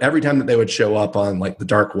 but every time that they would show up on like the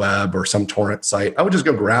dark web or some torrent site, I would just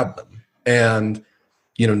go grab them. And,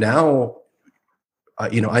 now,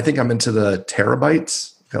 I think I'm into the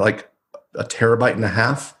terabytes, like a terabyte and a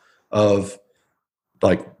half of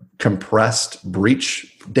like compressed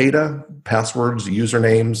breach data, passwords,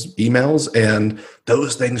 usernames, emails, and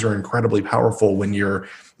those things are incredibly powerful when you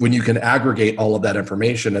can aggregate all of that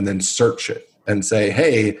information and then search it and say,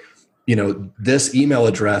 hey, this email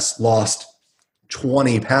address lost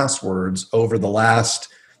 20 passwords over the last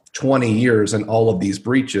 20 years in all of these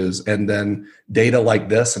breaches. And then data like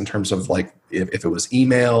this, in terms of like if it was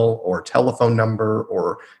email or telephone number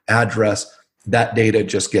or address, that data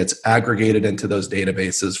just gets aggregated into those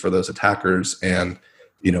databases for those attackers. And,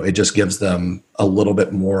 it just gives them a little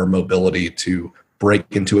bit more mobility to break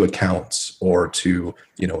into accounts, or to,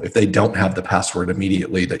 if they don't have the password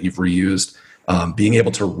immediately that you've reused, being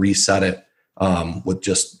able to reset it with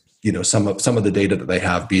just, some of the data that they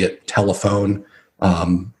have, be it telephone,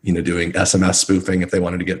 doing SMS spoofing if they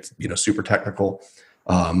wanted to get, super technical,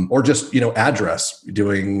 or just, address,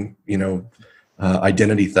 doing,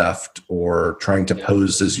 identity theft, or trying to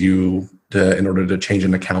pose as you in order to change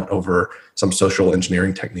an account over some social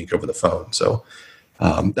engineering technique over the phone. So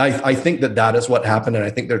I think that is what happened. And I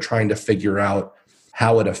think they're trying to figure out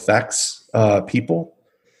how it affects people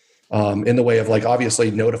in the way of, like, obviously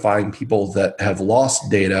notifying people that have lost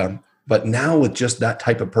data, but now with just that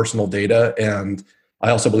type of personal data. And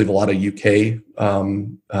I also believe a lot of UK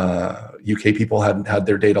people had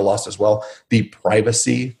their data lost as well. The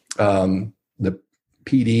privacy, the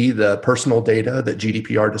PD, the personal data that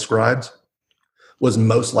GDPR describes, was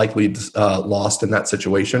most likely lost in that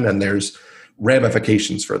situation. And there's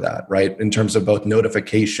ramifications for that, right? In terms of both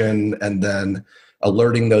notification and then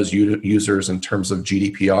alerting those users in terms of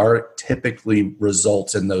GDPR typically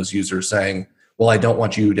results in those users saying, well, I don't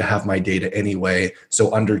want you to have my data anyway,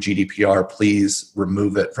 so under GDPR, please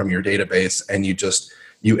remove it from your database. And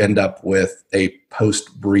you end up with a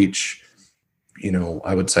post-breach,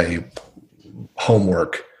 I would say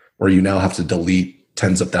homework, where you now have to delete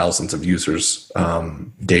tens of thousands of users'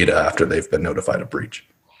 data after they've been notified of breach.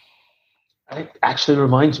 It actually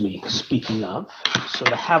reminds me, speaking of, so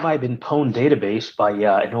the Have I Been Pwned database by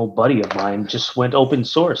an old buddy of mine just went open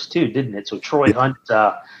source too, didn't it? So Troy Hunt,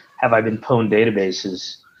 Have I Been Pwned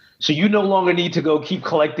databases. So you no longer need to go keep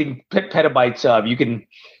collecting petabytes of. You can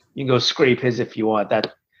go scrape his if you want.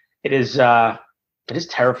 That it is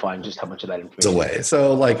terrifying just how much of that information is away.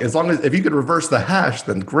 So like, as long as if you could reverse the hash,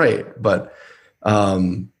 then great. But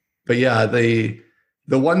yeah,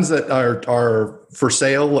 the ones that are for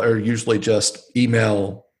sale are usually just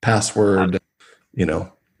email, password,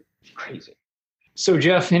 Crazy. So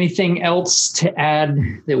Jeff, anything else to add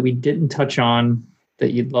that we didn't touch on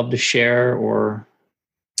that you'd love to share? Or,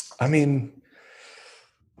 I mean,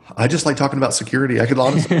 I just like talking about security. I could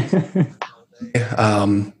honestly,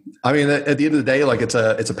 I mean, at the end of the day, like it's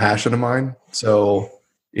a passion of mine. So,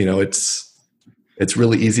 it's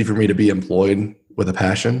really easy for me to be employed with a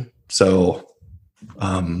passion. So,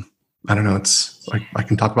 I don't know. It's like, I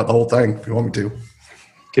can talk about the whole thing if you want me to.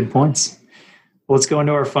 Good points. Well, let's go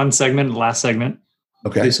into our fun segment, last segment.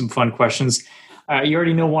 Okay. Do some fun questions. You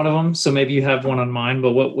already know one of them, so maybe you have one on mind,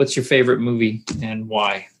 but what's your favorite movie and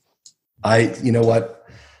why? You know what?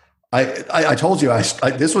 I told you,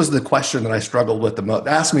 this was the question that I struggled with the most.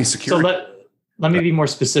 Ask me security. So let me be more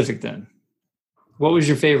specific then. What was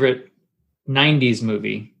your favorite 90s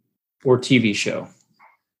movie or TV show?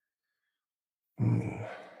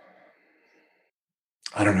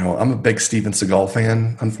 I don't know. I'm a big Steven Seagal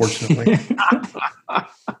fan, unfortunately.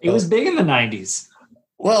 It was big in the 90s.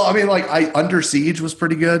 Well, I mean, like Under Siege was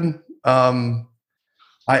pretty good. I mean,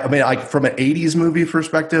 from an 80s movie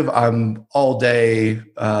perspective, I'm all day,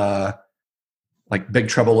 like Big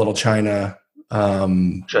Trouble Little China.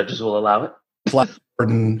 Judges will allow it.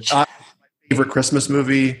 Gordon, my favorite Christmas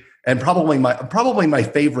movie, and probably my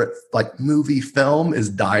favorite like movie film is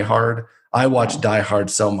Die Hard. I watch Die Hard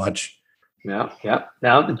so much. Yeah.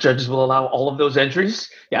 Now the judges will allow all of those entries.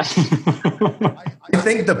 Yes. I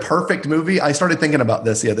think the perfect movie, I started thinking about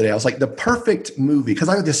this the other day. I was like, the perfect movie, because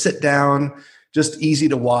I would just sit down, just easy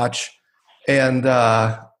to watch. And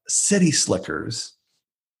City Slickers.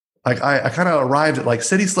 Like I kind of arrived at like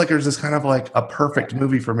City Slickers is kind of like a perfect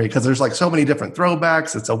movie for me, because there's like so many different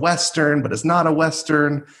throwbacks. It's a Western, but it's not a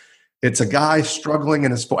Western. It's a guy struggling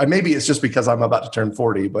in his, maybe it's just because I'm about to turn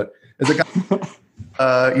 40, but it's a guy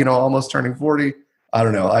almost turning 40. I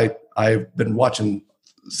don't know. I've been watching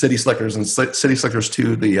City Slickers and City Slickers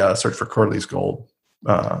 2, the Search for Corley's Gold,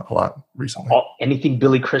 a lot recently. Anything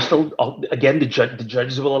Billy Crystal, again, the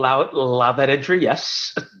judges will allow that entry.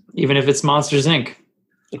 Yes. Even if it's Monsters, Inc.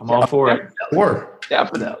 I'm all for it.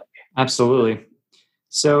 Definitely. Absolutely.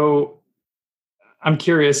 So I'm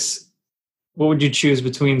curious, what would you choose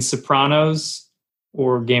between Sopranos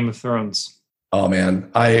or Game of Thrones? Oh man,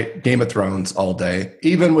 Game of Thrones all day,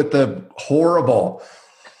 even with the horrible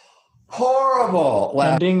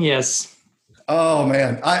ending. Yes. Oh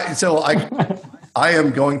man, I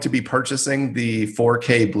am going to be purchasing the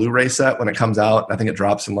 4K Blu-ray set when it comes out. I think it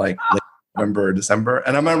drops in like late November or December,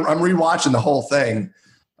 and I'm rewatching the whole thing.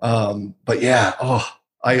 But yeah,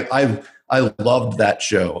 I loved that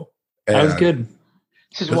show. That was good.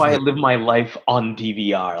 This is why I live my life on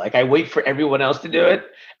DVR. Like, I wait for everyone else to do it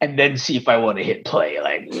and then see if I want to hit play.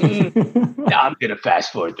 Like, I'm going to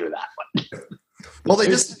fast forward through that one. Well, they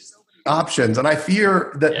just have so many options, and I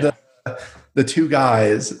fear that the two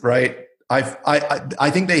guys, right? I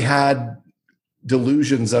think they had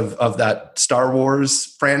delusions of that Star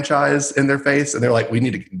Wars franchise in their face, and they're like, we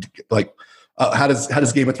need to like, how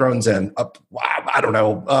does Game of Thrones end? I don't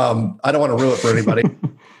know. I don't want to ruin it for anybody.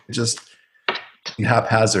 Just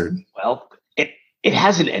haphazard. Well, it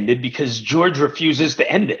hasn't ended because George refuses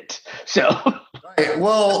to end it. So, right.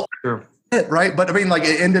 Well, sure. Right. But I mean, like,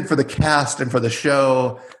 it ended for the cast and for the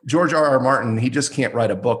show. George R.R. Martin, he just can't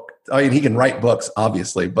write a book. I mean, he can write books,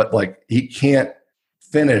 obviously, but like, he can't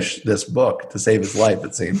finish this book to save his life,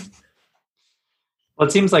 it seems. Well,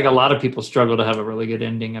 it seems like a lot of people struggle to have a really good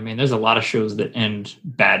ending. I mean, there's a lot of shows that end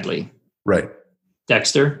badly. Right.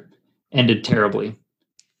 Dexter ended terribly.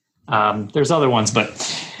 There's other ones, but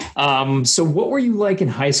so what were you like in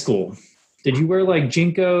high school? Did you wear like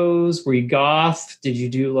Jinkos? Were you goth? Did you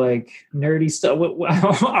do like nerdy stuff?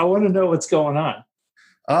 I want to know what's going on.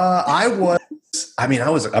 I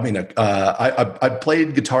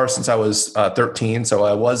played guitar since I was 13, so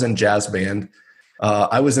I was in jazz band.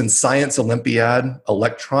 I was in Science Olympiad,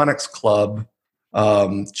 electronics club,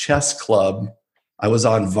 chess club. I was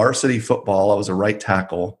on varsity football. I was a right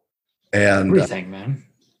tackle, and everything, man.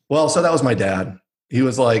 Well, so that was my dad. He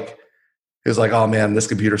was like, oh man, this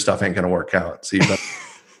computer stuff ain't going to work out. So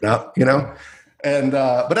you know. And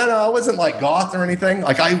but I wasn't like goth or anything.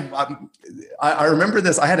 Like I remember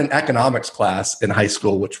this. I had an economics class in high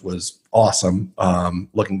school, which was awesome.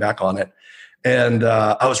 Looking back on it, and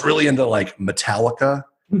I was really into like Metallica,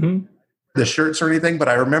 the shirts or anything. But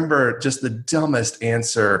I remember just the dumbest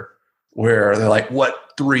answer where they're like, "What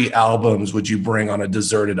 3 albums would you bring on a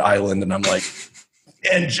deserted island?" And I'm like,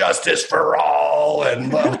 "Injustice for All."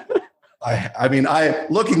 And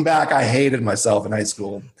looking back, I hated myself in high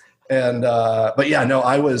school. And but yeah, no,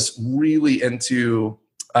 I was really into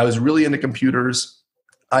computers.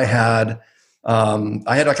 I had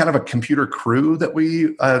a kind of a computer crew that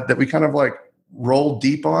we kind of like rolled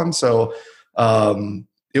deep on. So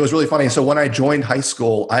it was really funny. So when I joined high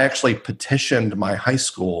school, I actually petitioned my high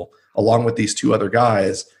school along with these 2 other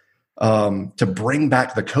guys to bring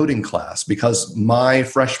back the coding class, because my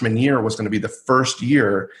freshman year was going to be the first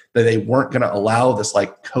year that they weren't going to allow this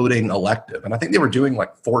like coding elective. And I think they were doing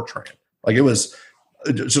like Fortran. Like, it was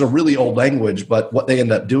just a really old language, but what they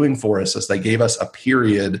ended up doing for us is they gave us a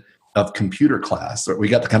period of computer class that we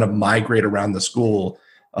got to kind of migrate around the school,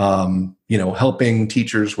 helping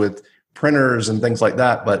teachers with printers and things like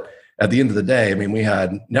that. But at the end of the day, I mean, we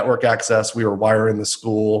had network access, we were wiring the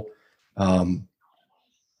school.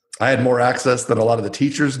 I had more access than a lot of the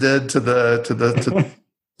teachers did to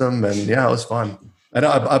them, and yeah, it was fun. And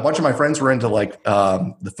a bunch of my friends were into like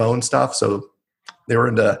the phone stuff, so they were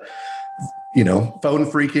into phone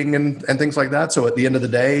freaking and things like that. So at the end of the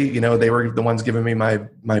day, they were the ones giving me my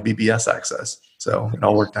BBS access. So it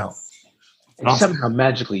all worked out. And somehow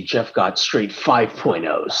magically Jeff got straight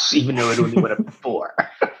 5.0s, even though it only went up to 4.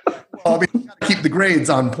 Well, I mean, you gotta keep the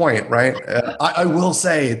grades on point, right? I will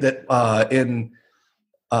say that in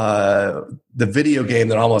the video game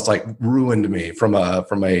that almost like ruined me from a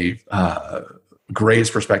grades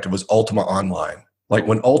perspective was Ultima Online. Like,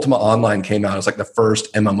 when Ultima Online came out, it was like the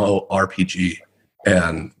first MMO RPG,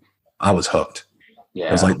 and I was hooked. Yeah,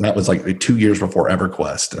 it was like that was like 2 years before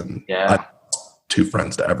EverQuest, and I had 2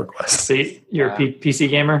 friends to EverQuest. See, you're a PC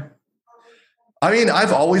gamer? I mean,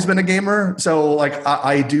 I've always been a gamer, so like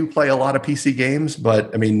I do play a lot of PC games,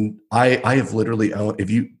 but I mean, I've literally owned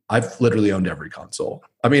every console.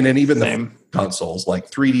 I mean, and even the consoles like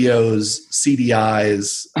 3DOs,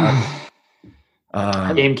 CDIs,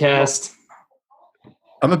 Gamecast.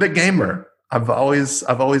 I'm a big gamer. I've always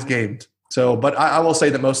gamed. So, but I will say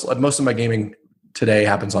that most of my gaming today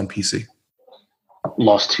happens on PC.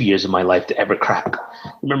 Lost 2 years of my life to Evercrack.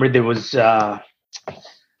 Remember, there was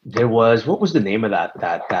what was the name of that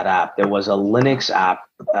app? There was a Linux app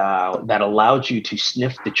that allowed you to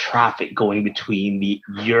sniff the traffic going between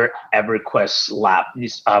your EverQuest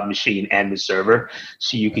machine and the server,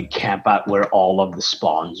 so you could camp out where all of the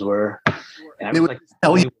spawns were. And I was like,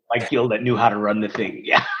 my guild that knew how to run the thing.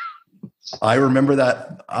 Yeah. I remember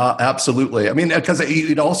that. Absolutely. I mean, because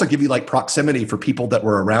it'd also give you like proximity for people that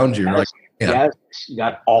were around you. Yes, yes, you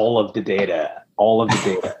got all of the data.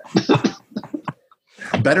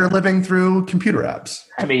 Better living through computer apps.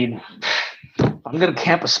 I mean, I'm going to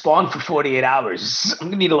camp a spawn for 48 hours. I'm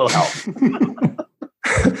going to need a little help.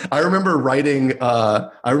 I remember writing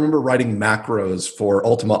macros for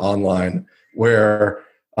Ultima Online where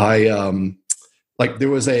I like there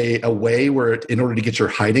was a way where in order to get your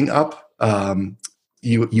hiding up,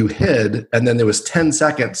 you hid, and then there was 10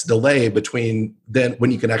 seconds delay between then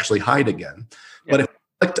when you can actually hide again. Yeah. But if you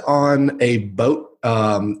clicked on a boat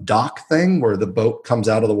dock thing where the boat comes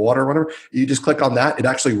out of the water or whatever, you just click on that, it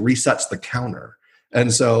actually resets the counter.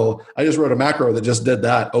 And so I just wrote a macro that just did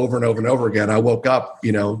that over and over and over again. I woke up,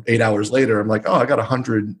 8 hours later. I'm like, oh, I got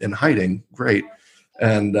 100 in hiding. Great.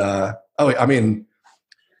 And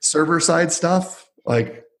server side stuff.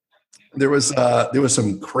 Like there was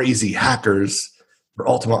some crazy hackers for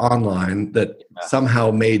Ultima Online that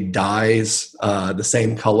somehow made dyes the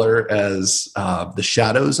same color as the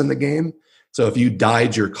shadows in the game. So if you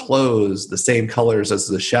dyed your clothes the same colors as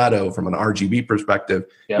the shadow from an RGB perspective,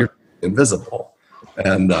 you're invisible.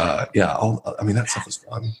 And that stuff was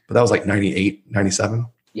fun. But that was like 98, 97.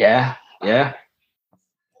 Yeah.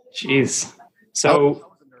 Jeez.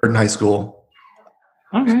 So in high school.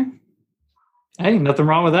 Okay. Hey, nothing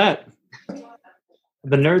wrong with that.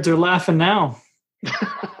 The nerds are laughing now.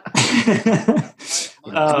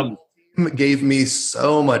 Gave me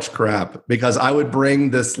so much crap because I would bring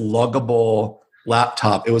this luggable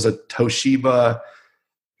laptop. It was a Toshiba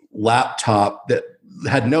laptop that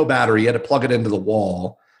had no battery. You had to plug it into the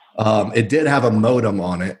wall. It did have a modem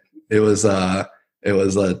on it. It was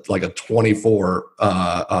like a 24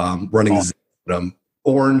 running modem,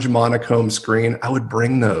 orange monochrome screen. I would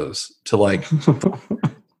bring those to like,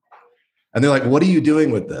 and they're like, "What are you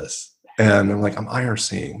doing with this?" And I'm like, "I'm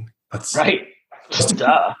IRCing." That's right.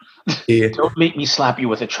 Duh. Yeah. Don't make me slap you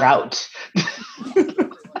with a trout.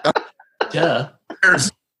 Duh.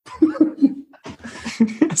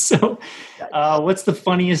 So, what's the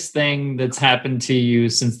funniest thing that's happened to you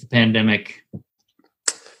since the pandemic?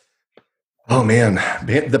 Oh man,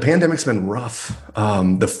 the pandemic's been rough.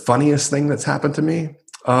 The funniest thing that's happened to me,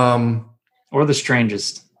 or the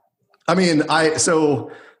strangest. I mean, I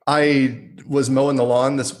was mowing the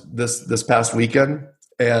lawn this past weekend,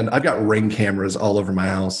 and I've got Ring cameras all over my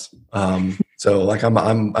house. So like I'm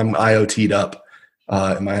IoT'd up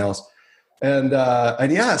in my house. And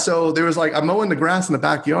so there was like, I'm mowing the grass in the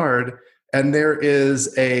backyard, and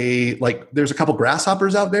there's a couple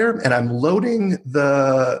grasshoppers out there, and I'm loading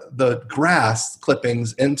the grass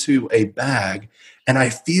clippings into a bag, and I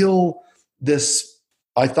feel this,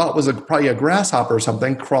 I thought was probably a grasshopper or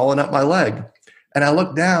something crawling up my leg. And I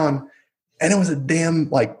looked down, and it was a damn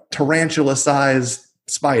like tarantula-sized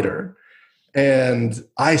spider. And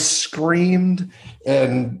I screamed,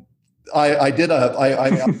 and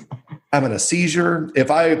I'm having a seizure. If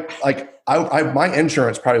my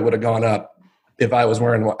insurance probably would have gone up if I was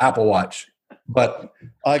wearing an Apple Watch. But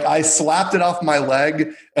like I slapped it off my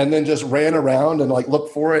leg and then just ran around and like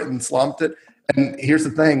looked for it and slumped it. And here's the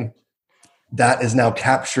thing, that is now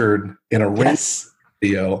captured in a Ring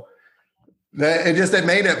video. It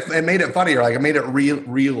made it funnier. Like it made it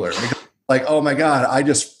realer. Because, like, oh my God, I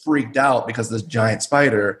just freaked out because this giant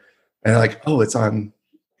spider, and like, oh, it's on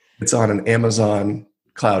an Amazon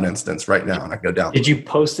cloud instance right now, and I go down. Did you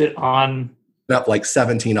post it on up like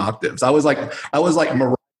 17 octaves? I was like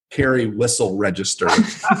Mariah Carey whistle register.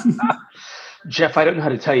 Jeff, I don't know how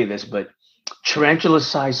to tell you this, but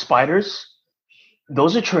tarantula-sized spiders,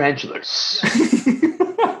 those are tarantulas.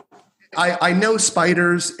 I know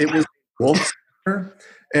spiders. It was a wolf spider,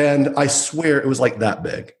 and I swear it was like that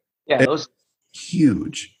big. Yeah, those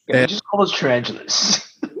huge. Yeah, just call those tarantulas.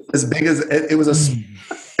 As big as it was as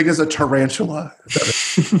big as a tarantula.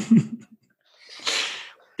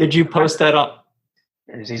 Did you post that on?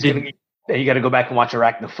 You got to go back and watch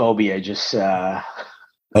Arachnophobia. Just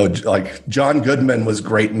like John Goodman was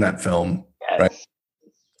great in that film, yes. Right?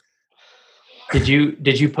 Did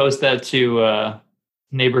you post that to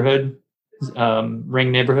neighborhood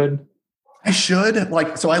Ring neighborhood? I should.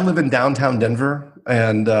 So I live in downtown Denver,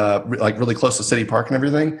 and like really close to City Park and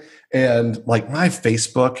everything. And like my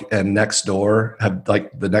Facebook and Nextdoor have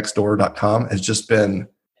like the nextdoor.com has just been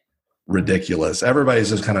ridiculous. Everybody's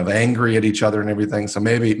just kind of angry at each other and everything. So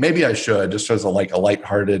maybe I should, just as a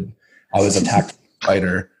lighthearted, I was attacked by a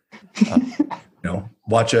spider.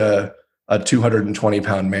 Watch a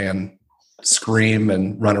 220-pound man scream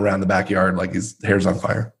and run around the backyard like his hair's on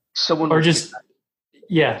fire. I would just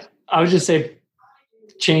say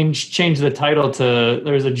change the title to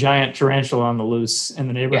 "There's a giant tarantula on the loose in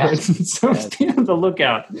the neighborhood." Yeah. So be on the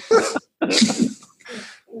lookout.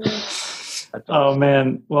 Oh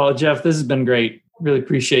man. Well, Jeff, this has been great. Really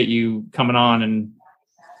appreciate you coming on and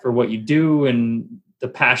for what you do and the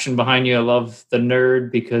passion behind you. I love the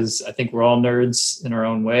nerd because I think we're all nerds in our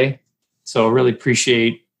own way. So I really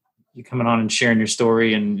appreciate you coming on and sharing your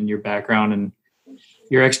story and your background and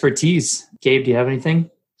your expertise. Gabe, do you have anything?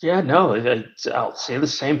 Yeah, no, I'll say the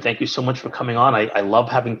same. Thank you so much for coming on. I love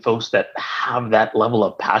having folks that have that level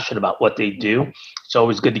of passion about what they do. It's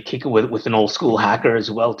always good to kick it with an old school hacker as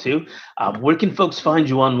well, too. Where can folks find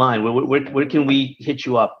you online? Where can we hit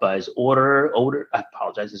you up? Is Ordr? I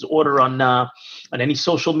apologize. Is Ordr on any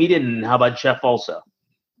social media? And how about Jeff also?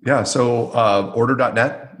 Yeah, so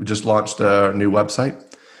Ordr.net. We just launched a new website.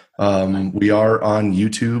 We are on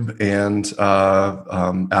YouTube and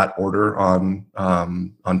at Ordr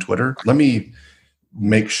on Twitter. Let me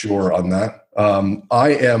make sure on that.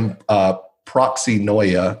 I am Proxy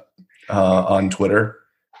Noia on Twitter,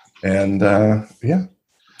 and yeah,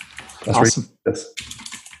 that's awesome.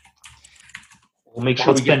 We'll make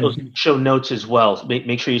sure we get those show notes as well.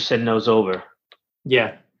 Make sure you send those over.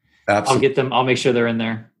 Yeah, absolutely. I'll get them. I'll make sure they're in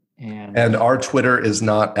there. And our Twitter is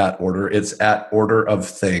not at Ordr. It's at Ordr of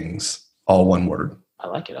Things. All one word. I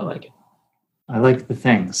like it. I like the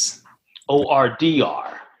things.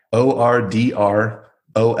 ORDR.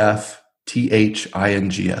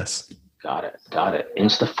 ORDROFTHINGS. Got it.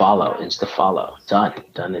 Insta follow.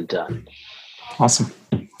 Done. Awesome.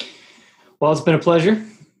 Well, it's been a pleasure.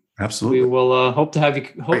 Absolutely. We will hope to have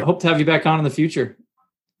you back on in the future.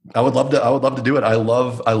 I would love to do it. I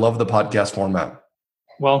love the podcast format.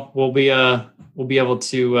 Well, we'll be able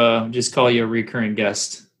to just call you a recurring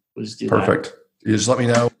guest. We'll just do perfect. That. You just let me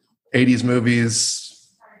know. 80s movies,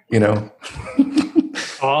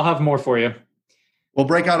 I'll have more for you. We'll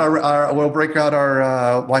break out our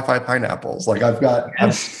Wi-Fi pineapples. Like I've got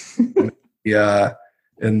in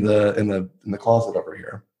the closet over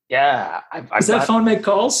here. Yeah, Does that phone make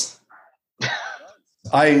calls?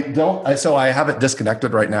 I don't. So I have it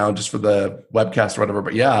disconnected right now, just for the webcast or whatever.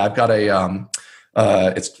 But yeah, I've got a.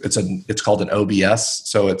 It's called an OBS.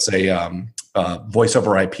 So it's a voice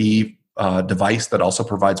over IP device that also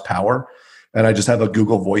provides power, and I just have a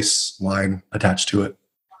Google Voice line attached to it.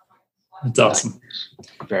 That's awesome.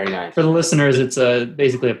 Very nice. For the listeners, it's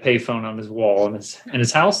basically a payphone on his wall in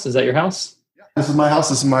his house. Is that your house? This is my house.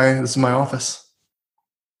 This is my office.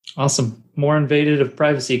 Awesome. More invaded of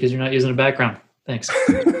privacy because you're not using a background. Thanks.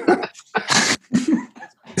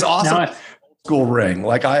 It's awesome. School ring.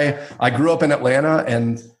 Like I grew up in Atlanta,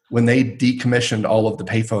 and when they decommissioned all of the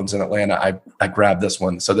payphones in Atlanta, I grabbed this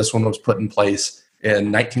one. So this one was put in place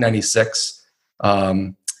in 1996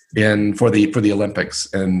 for the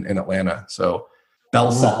Olympics in Atlanta. So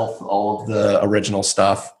Bell South, all of the original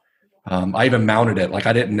stuff. I even mounted it. Like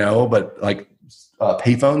I didn't know, but like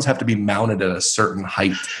payphones have to be mounted at a certain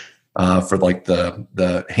height for like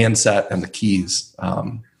the handset and the keys.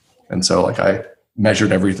 And so like I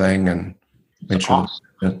measured everything and made sure.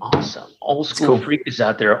 Awesome. Old school freakers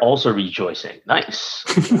out there also rejoicing. Nice.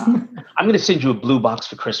 I'm going to send you a blue box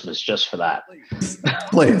for Christmas just for that.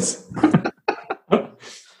 Please.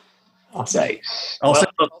 Awesome. Nice. I'll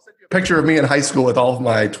send you a picture of me in high school with all of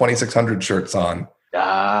my 2600 shirts on.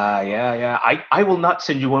 Yeah. I will not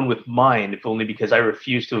send you one with mine, if only because I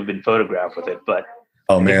refuse to have been photographed with it. But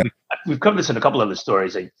man, we've covered this in a couple other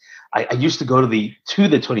stories. I used to go to the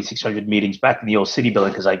 2600 meetings back in the old city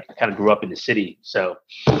building because I kind of grew up in the city. So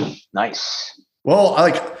nice. Well,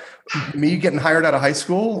 like me getting hired out of high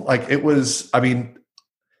school, like it was. I mean,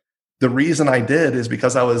 the reason I did is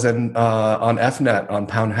because I was on FNet on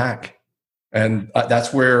Pound Hack, and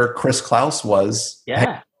that's where Chris Klaus was.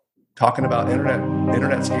 Yeah. Talking about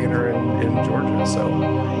internet scanner in Georgia. So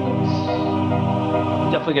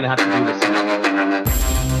definitely gonna have to do this.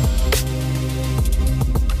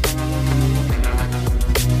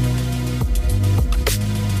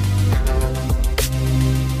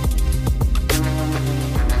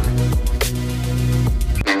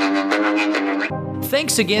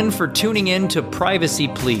 Thanks again for tuning in to Privacy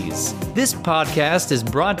Please. This podcast is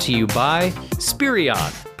brought to you by Spirion,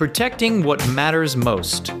 protecting what matters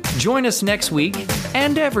most. Join us next week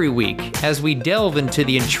and every week as we delve into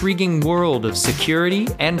the intriguing world of security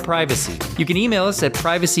and privacy. You can email us at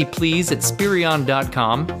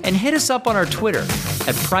privacyplease@spirion.com and hit us up on our Twitter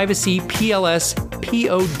at privacyplspod.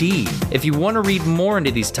 If you want to read more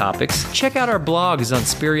into these topics, check out our blogs on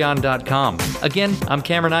spirion.com. Again, I'm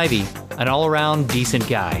Cameron Ivy, an all-around decent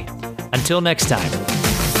guy. Until next time.